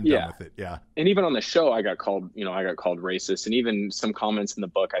 I'm done with it. Yeah. And even on the show, I got called racist. And even some comments in the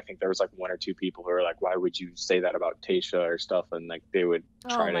book, I think there was like one or two people who were like, why would you say that about Tayshia or stuff? And like, they would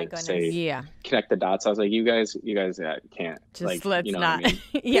try to say, connect the dots. I was like, you guys can't. Just like, let's you know not. What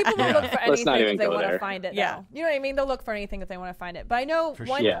I mean? People will look for anything if they want there. to find it. Yeah. You know what I mean? They'll look for anything if they want to find it. But I know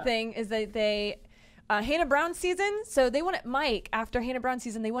one thing is that they, Hannah Brown season, so they wanted Mike, after Hannah Brown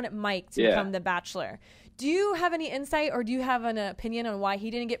season, they wanted Mike to become the Bachelor. Do you have any insight, or do you have an opinion on why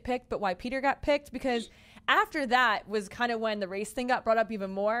he didn't get picked, but why Peter got picked? Because after that was kind of when the race thing got brought up even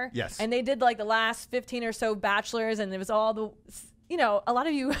more. Yes. And they did like the last 15 or so Bachelors, and it was all the, a lot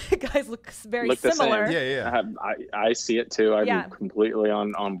of you guys look very similar. Yeah. I see it too. I'm completely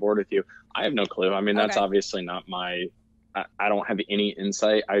on board with you. I have no clue. I mean, that's obviously not my. I don't have any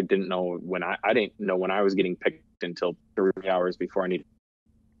insight. I didn't know when I was getting picked until 3 hours before I needed.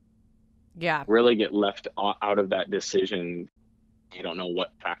 Really get left out of that decision. You don't know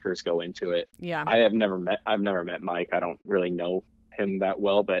what factors go into it. I've never met Mike. I don't really know him that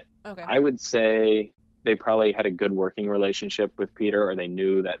well, but I would say they probably had a good working relationship with Peter, or they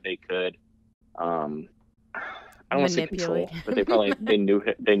knew that they could I don't want to say control, but they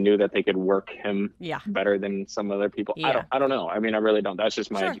knew that they could work him better than some other people. I don't know. I mean, I really don't. That's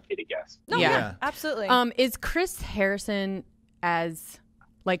just my educated guess. No, absolutely. Is Chris Harrison as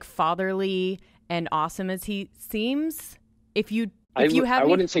like fatherly and awesome as he seems? I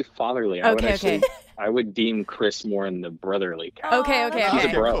wouldn't say fatherly. I would deem Chris more in the brotherly category. Okay. He's a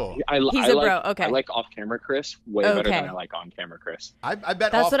bro. He's a bro. Okay. I like off-camera Chris way better than I like on-camera Chris. I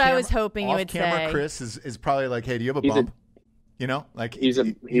bet that's what I was hoping you would say. Off-camera Chris is probably like, hey, do you have a bump? Like you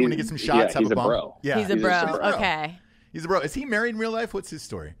want to get some shots, have a bump. Bro. Yeah, he's a bro. Okay. He's a bro. Is he married in real life? What's his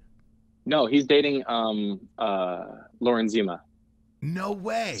story? No, he's dating Lauren Zima. No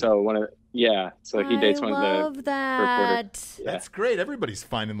way. So so he dates one of the reporters. Yeah. That's great. Everybody's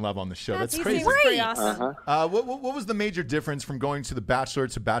finding love on the show. That's crazy. Pretty awesome. What was the major difference from going to The Bachelor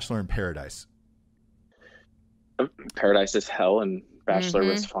to Bachelor in Paradise? Paradise is hell, and Bachelor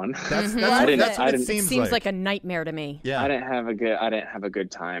was fun. That's what it seems like a nightmare to me. Yeah, I didn't have a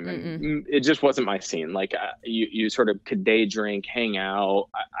good time, and it just wasn't my scene. Like you sort of could day drink, hang out.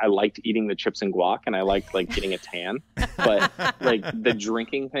 I liked eating the chips and guac, and I liked like getting a tan. But like the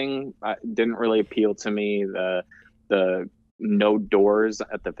drinking thing didn't really appeal to me. The no doors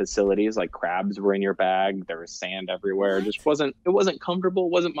at the facilities, like crabs were in your bag. There was sand everywhere. It wasn't comfortable.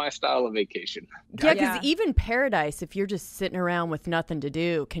 It wasn't my style of vacation. Yeah, because even Paradise, if you're just sitting around with nothing to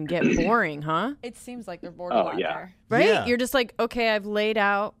do, can get boring, huh? It seems like they're bored a lot there. Right? Yeah. You're just like, okay, I've laid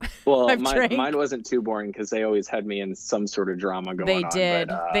out. Well, mine wasn't too boring because they always had me in some sort of drama going on. They did.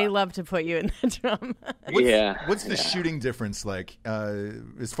 But, they love to put you in the drama. What's the shooting difference like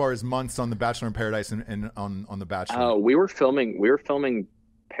as far as months on The Bachelor in Paradise and on The Bachelor? We were filming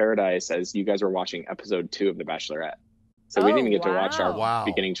Paradise as you guys were watching episode 2 of The Bachelorette. So we didn't even get to watch our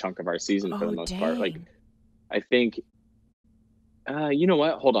beginning chunk of our season for the most part. Like, I think, you know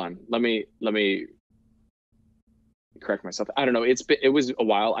what? Hold on. Let me correct myself. I don't know. It was a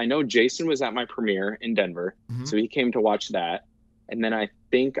while. I know Jason was at my premiere in Denver, so he came to watch that. And then I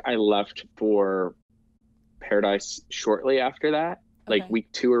think I left for Paradise shortly after that, like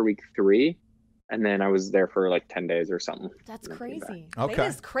week 2 or week 3. And then I was there for like 10 days or something. That's crazy. Okay. They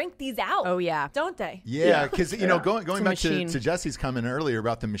just crank these out. Oh, yeah. Don't they? Yeah, because, going back to Jesse's comment earlier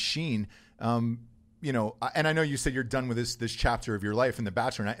about the machine, and I know you said you're done with this chapter of your life in The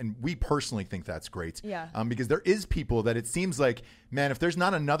Bachelor, and we personally think that's great. Yeah. Because there is people that it seems like, man, if there's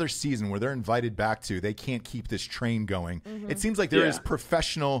not another season where they're invited back to, they can't keep this train going. It seems like there is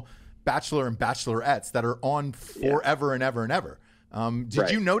professional Bachelor and Bachelorettes that are on forever and ever and ever.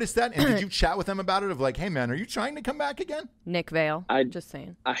 Did you notice that? And did you chat with them about it of like, hey, man, are you trying to come back again? Nick Vale. Just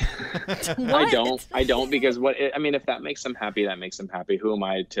saying. I don't because if that makes them happy, that makes them happy. Who am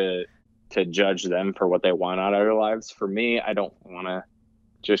I to judge them for what they want out of their lives? For me, I don't want to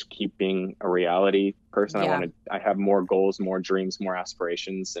just keep being a reality person. Yeah. I have more goals, more dreams, more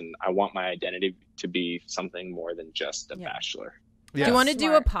aspirations, and I want my identity to be something more than just a bachelor. Yeah. Do you want to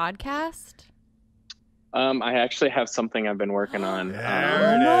do a podcast? I actually have something I've been working on.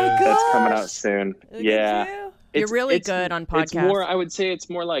 That's coming out soon. You're really good on podcasts. It's more, I would say it's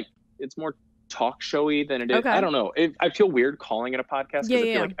more talk showy than it is. I don't know. I feel weird calling it a podcast because I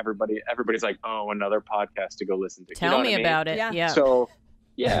feel like everybody's like, oh, another podcast to go listen to. Tell me about it. Yeah. So,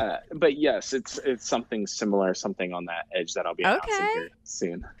 but yes, it's something similar, something on that edge that I'll be announcing here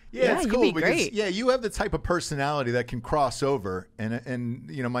soon. Yeah, it's cool because great. you have the type of personality that can cross over. And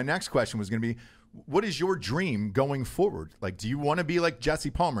my next question was going to be, what is your dream going forward? Like, do you want to be like Jesse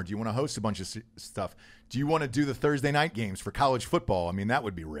Palmer? Do you want to host a bunch of stuff? Do you want to do the Thursday night games for college football? I mean, that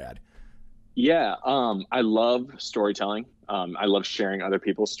would be rad. Yeah. I love storytelling. I love sharing other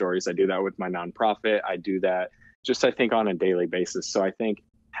people's stories. I do that with my nonprofit. I do that I think on a daily basis. So I think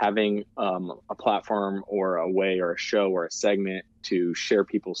having a platform or a way or a show or a segment to share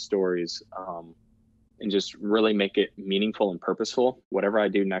people's stories, and just really make it meaningful and purposeful. Whatever I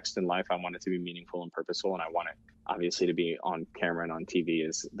do next in life, I want it to be meaningful and purposeful. And I want it obviously to be on camera and on TV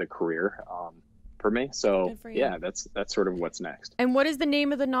is the career for me. So that's sort of what's next. And what is the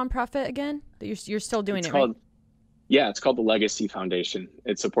name of the nonprofit again? That you're still doing right? Yeah, it's called the Legacy Foundation.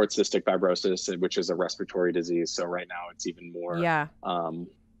 It supports cystic fibrosis, which is a respiratory disease. So right now it's even more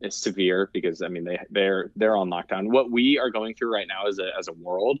it's severe because they're on lockdown. What we are going through right now as a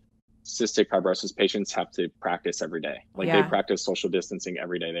world, cystic fibrosis patients have to practice every day. They practice social distancing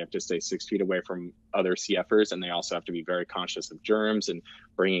every day. They have to stay 6 feet away from other CFers, and they also have to be very conscious of germs and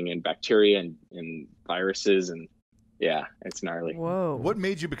bringing in bacteria and viruses. And it's gnarly. Whoa. What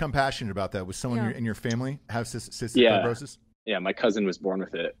made you become passionate about that? Was someone in your family have cystic fibrosis? Yeah, my cousin was born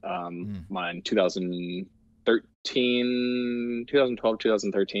with it. In 2012,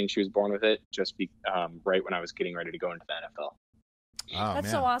 2013, she was born with it right when I was getting ready to go into the NFL. Oh,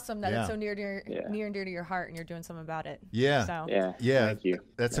 that's so awesome that it's so near and dear to your heart, and you're doing something about it. Yeah, so. Thank you.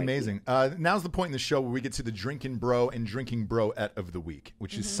 That's amazing. Now's the point in the show where we get to the Drinkin Bro and Drinkin Broette of the week,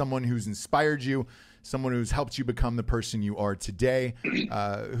 which is someone who's inspired you, someone who's helped you become the person you are today.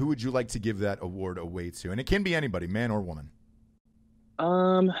 Who would you like to give that award away to? And it can be anybody, man or woman.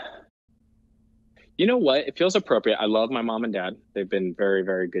 You know what? It feels appropriate. I love my mom and dad. They've been very,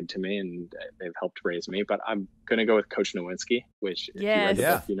 very good to me, and they've helped raise me. But I'm going to go with Coach Nowinski, which if you read the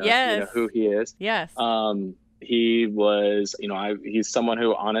book, you know who he is. Yes. He was, he's someone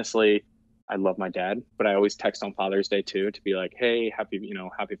who honestly, I love my dad, but I always text on Father's Day too to be like, hey, happy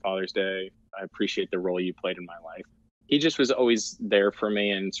Father's Day. I appreciate the role you played in my life. He just was always there for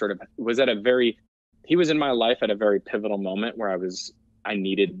me and sort of he was in my life at a very pivotal moment where I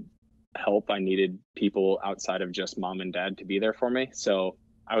needed help. I needed people outside of just mom and dad to be there for me. So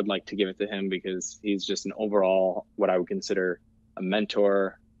I would like to give it to him because he's just an overall, what I would consider a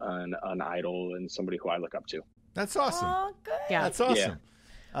mentor, an idol, and somebody who I look up to. That's awesome. Oh, good. Yeah, that's awesome.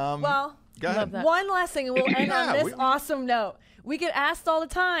 Well, go ahead. One last thing, and we'll end on this awesome note. We get asked all the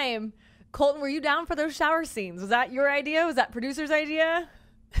time, Colton, were you down for those shower scenes? Was that your idea? Was that producer's idea?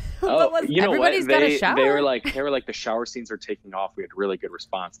 Everybody's got a shower. They were like the shower scenes are taking off. We had really good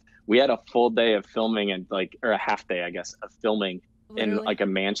response. We had a full day of filming and or a half day, I guess, of filming in a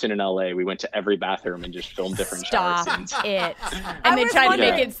mansion in LA. We went to every bathroom and just filmed different shower scenes. Stop it. And they tried to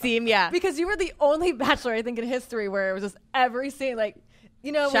make it seem, because you were the only Bachelor, I think, in history where it was just every scene, when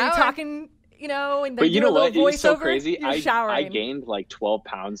you're talking, and but you know what? It's so crazy. I gained 12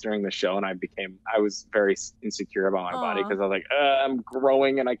 pounds during the show, and I was very insecure about my body because I was like, I'm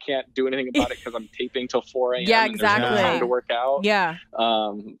growing and I can't do anything about it because I'm taping till 4 a.m. Yeah, and exactly. there's no time to work out. Yeah.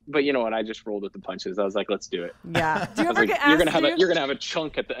 But you know what? I just rolled with the punches. I was like, let's do it. Yeah. Do you ever get asked you're gonna have a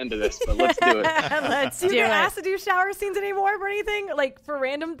chunk at the end of this, but let's do it. Do you get asked to do shower scenes anymore for anything, for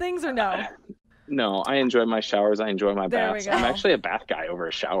random things, or no? No, I enjoy my showers. I enjoy my baths. There we go. I'm actually a bath guy over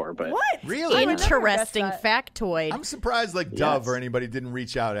a shower, but what? Really? Interesting factoid. I'm surprised Dove or anybody didn't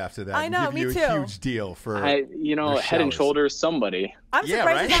reach out after that. I know, and give you me too. A huge deal for Head and Shoulders somebody. I'm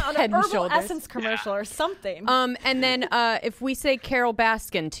surprised it's not on Head an and Herbal Shoulders. Essence commercial or something. And then if we say Carol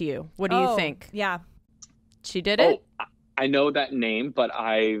Baskin to you, what do you think? Yeah. She did it? I know that name, but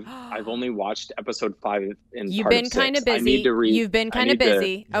I've only watched episode 5 in You've part been of 6. kind of I busy. need to read. You've been kind of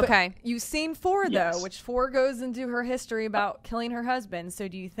busy. Okay. You've seen 4 though, Yes. which 4 goes into her history about killing her husband. So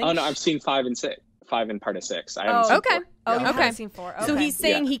do you think? Oh no, I've seen 5 and 6. 5 in part of 6. I haven't seen okay. 4. Oh, you Okay. haven't seen 4. Okay. So he's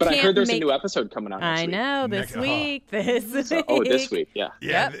saying he but can't I heard there's make. a new episode coming out next I week. know this week. This So, week. this week, yeah.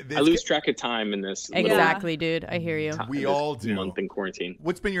 Yeah, Yep. I lose track of time in this little Exactly, dude. I hear you. We this all do. month in quarantine.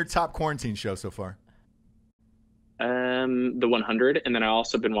 What's been your top quarantine show so far? The 100, and then I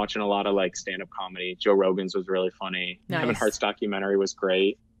also been watching a lot of like stand-up comedy. Joe Rogan's was really funny. Nice. Kevin Hart's documentary was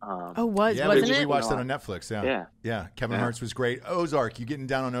great. Oh, Yeah, wasn't we it? watched that on Netflix. Yeah. Yeah. Kevin Hart's was great. Ozark, you getting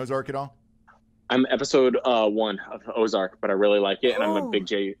down on Ozark at all? I'm episode 1 of Ozark, but I really like it, and I'm a big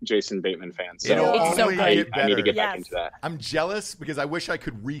Jason Bateman fan. So It'll It's so only good. I get need to better. get back Yes. into that. I'm jealous because I wish I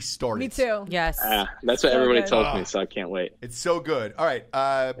could restart Me it. too. Yes. That's what So everybody good. tells me, so I can't wait. It's so good. All right.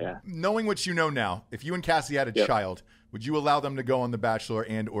 Knowing what you know now, if you and Cassie had a Yep. child, would you allow them to go on The Bachelor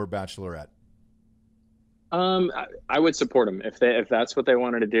and or Bachelorette? I would support them if that's what they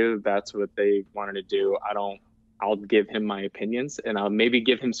wanted to do. That's what they wanted to do. I'll give him my opinions, and I'll maybe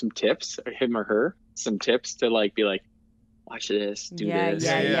give him some tips, or him or her some tips to like be like, watch this, do this,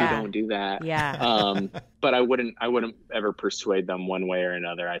 yeah. don't do that. Yeah. But I wouldn't ever persuade them one way or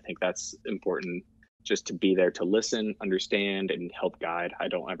another. I think that's important, just to be there to listen, understand, and help guide. I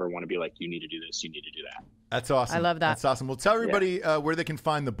don't ever want to be like, you need to do this, you need to do that. That's awesome. I love that. That's awesome. Well, tell everybody where they can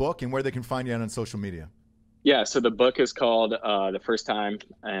find the book and where they can find you on social media. Yeah, so the book is called The First Time,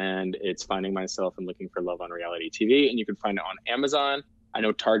 and it's Finding Myself and Looking for Love on Reality TV, and you can find it on Amazon. I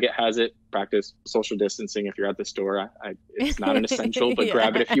know Target has it. Practice social distancing if you're at the store. It's not an essential, but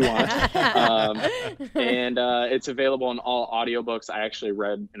grab it if you want. And it's available in all audiobooks. I actually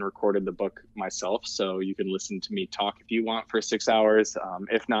read and recorded the book myself, so you can listen to me talk if you want for 6 hours.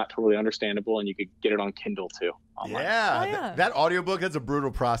 If not, totally understandable, and you could get it on Kindle too. Online. Yeah. Oh, yeah. That audiobook, that's a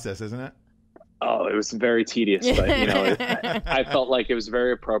brutal process, isn't it? Oh, it was very tedious, but I felt like it was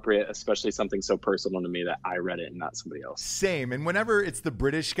very appropriate, especially something so personal to me that I read it and not somebody else. Same. And whenever it's the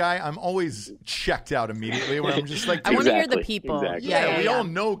British guy, I'm always checked out immediately where I'm just like, I want to hear the Exactly, people. exactly. yeah, we all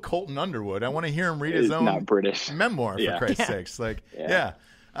know Colton Underwood. I want to hear him read his It's own not British. memoir, for Yeah. Christ's sakes. Like, Yeah.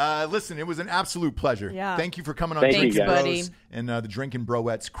 Listen, it was an absolute pleasure. Yeah. Thank you for coming on Thank you, Drinkin' guys. Bros and the Drinkin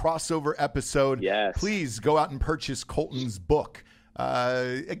Broettes crossover episode. Yes. Please go out and purchase Colton's book.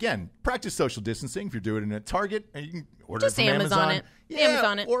 Again, practice social distancing if you're doing it at Target. And you can order Just it from Amazon it. Yeah,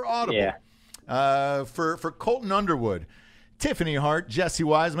 Amazon it. or Audible. Yeah. For Colton Underwood, Tiffany Hart, Jessie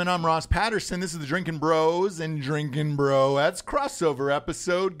Wiseman, I'm Ross Patterson. This is the Drinkin Bros and Drinkin Broettes crossover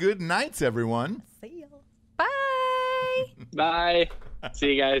episode. Good nights, everyone. See ya. Bye. Bye.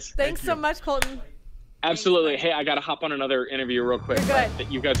 See you guys. Thanks so much, Colton. Absolutely. Hey, I got to hop on another interview real quick. You're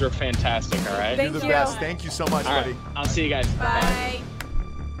good. You guys are fantastic, all right? Thank You're the you. best. Thank you so much, All right. buddy. I'll see you guys. Bye.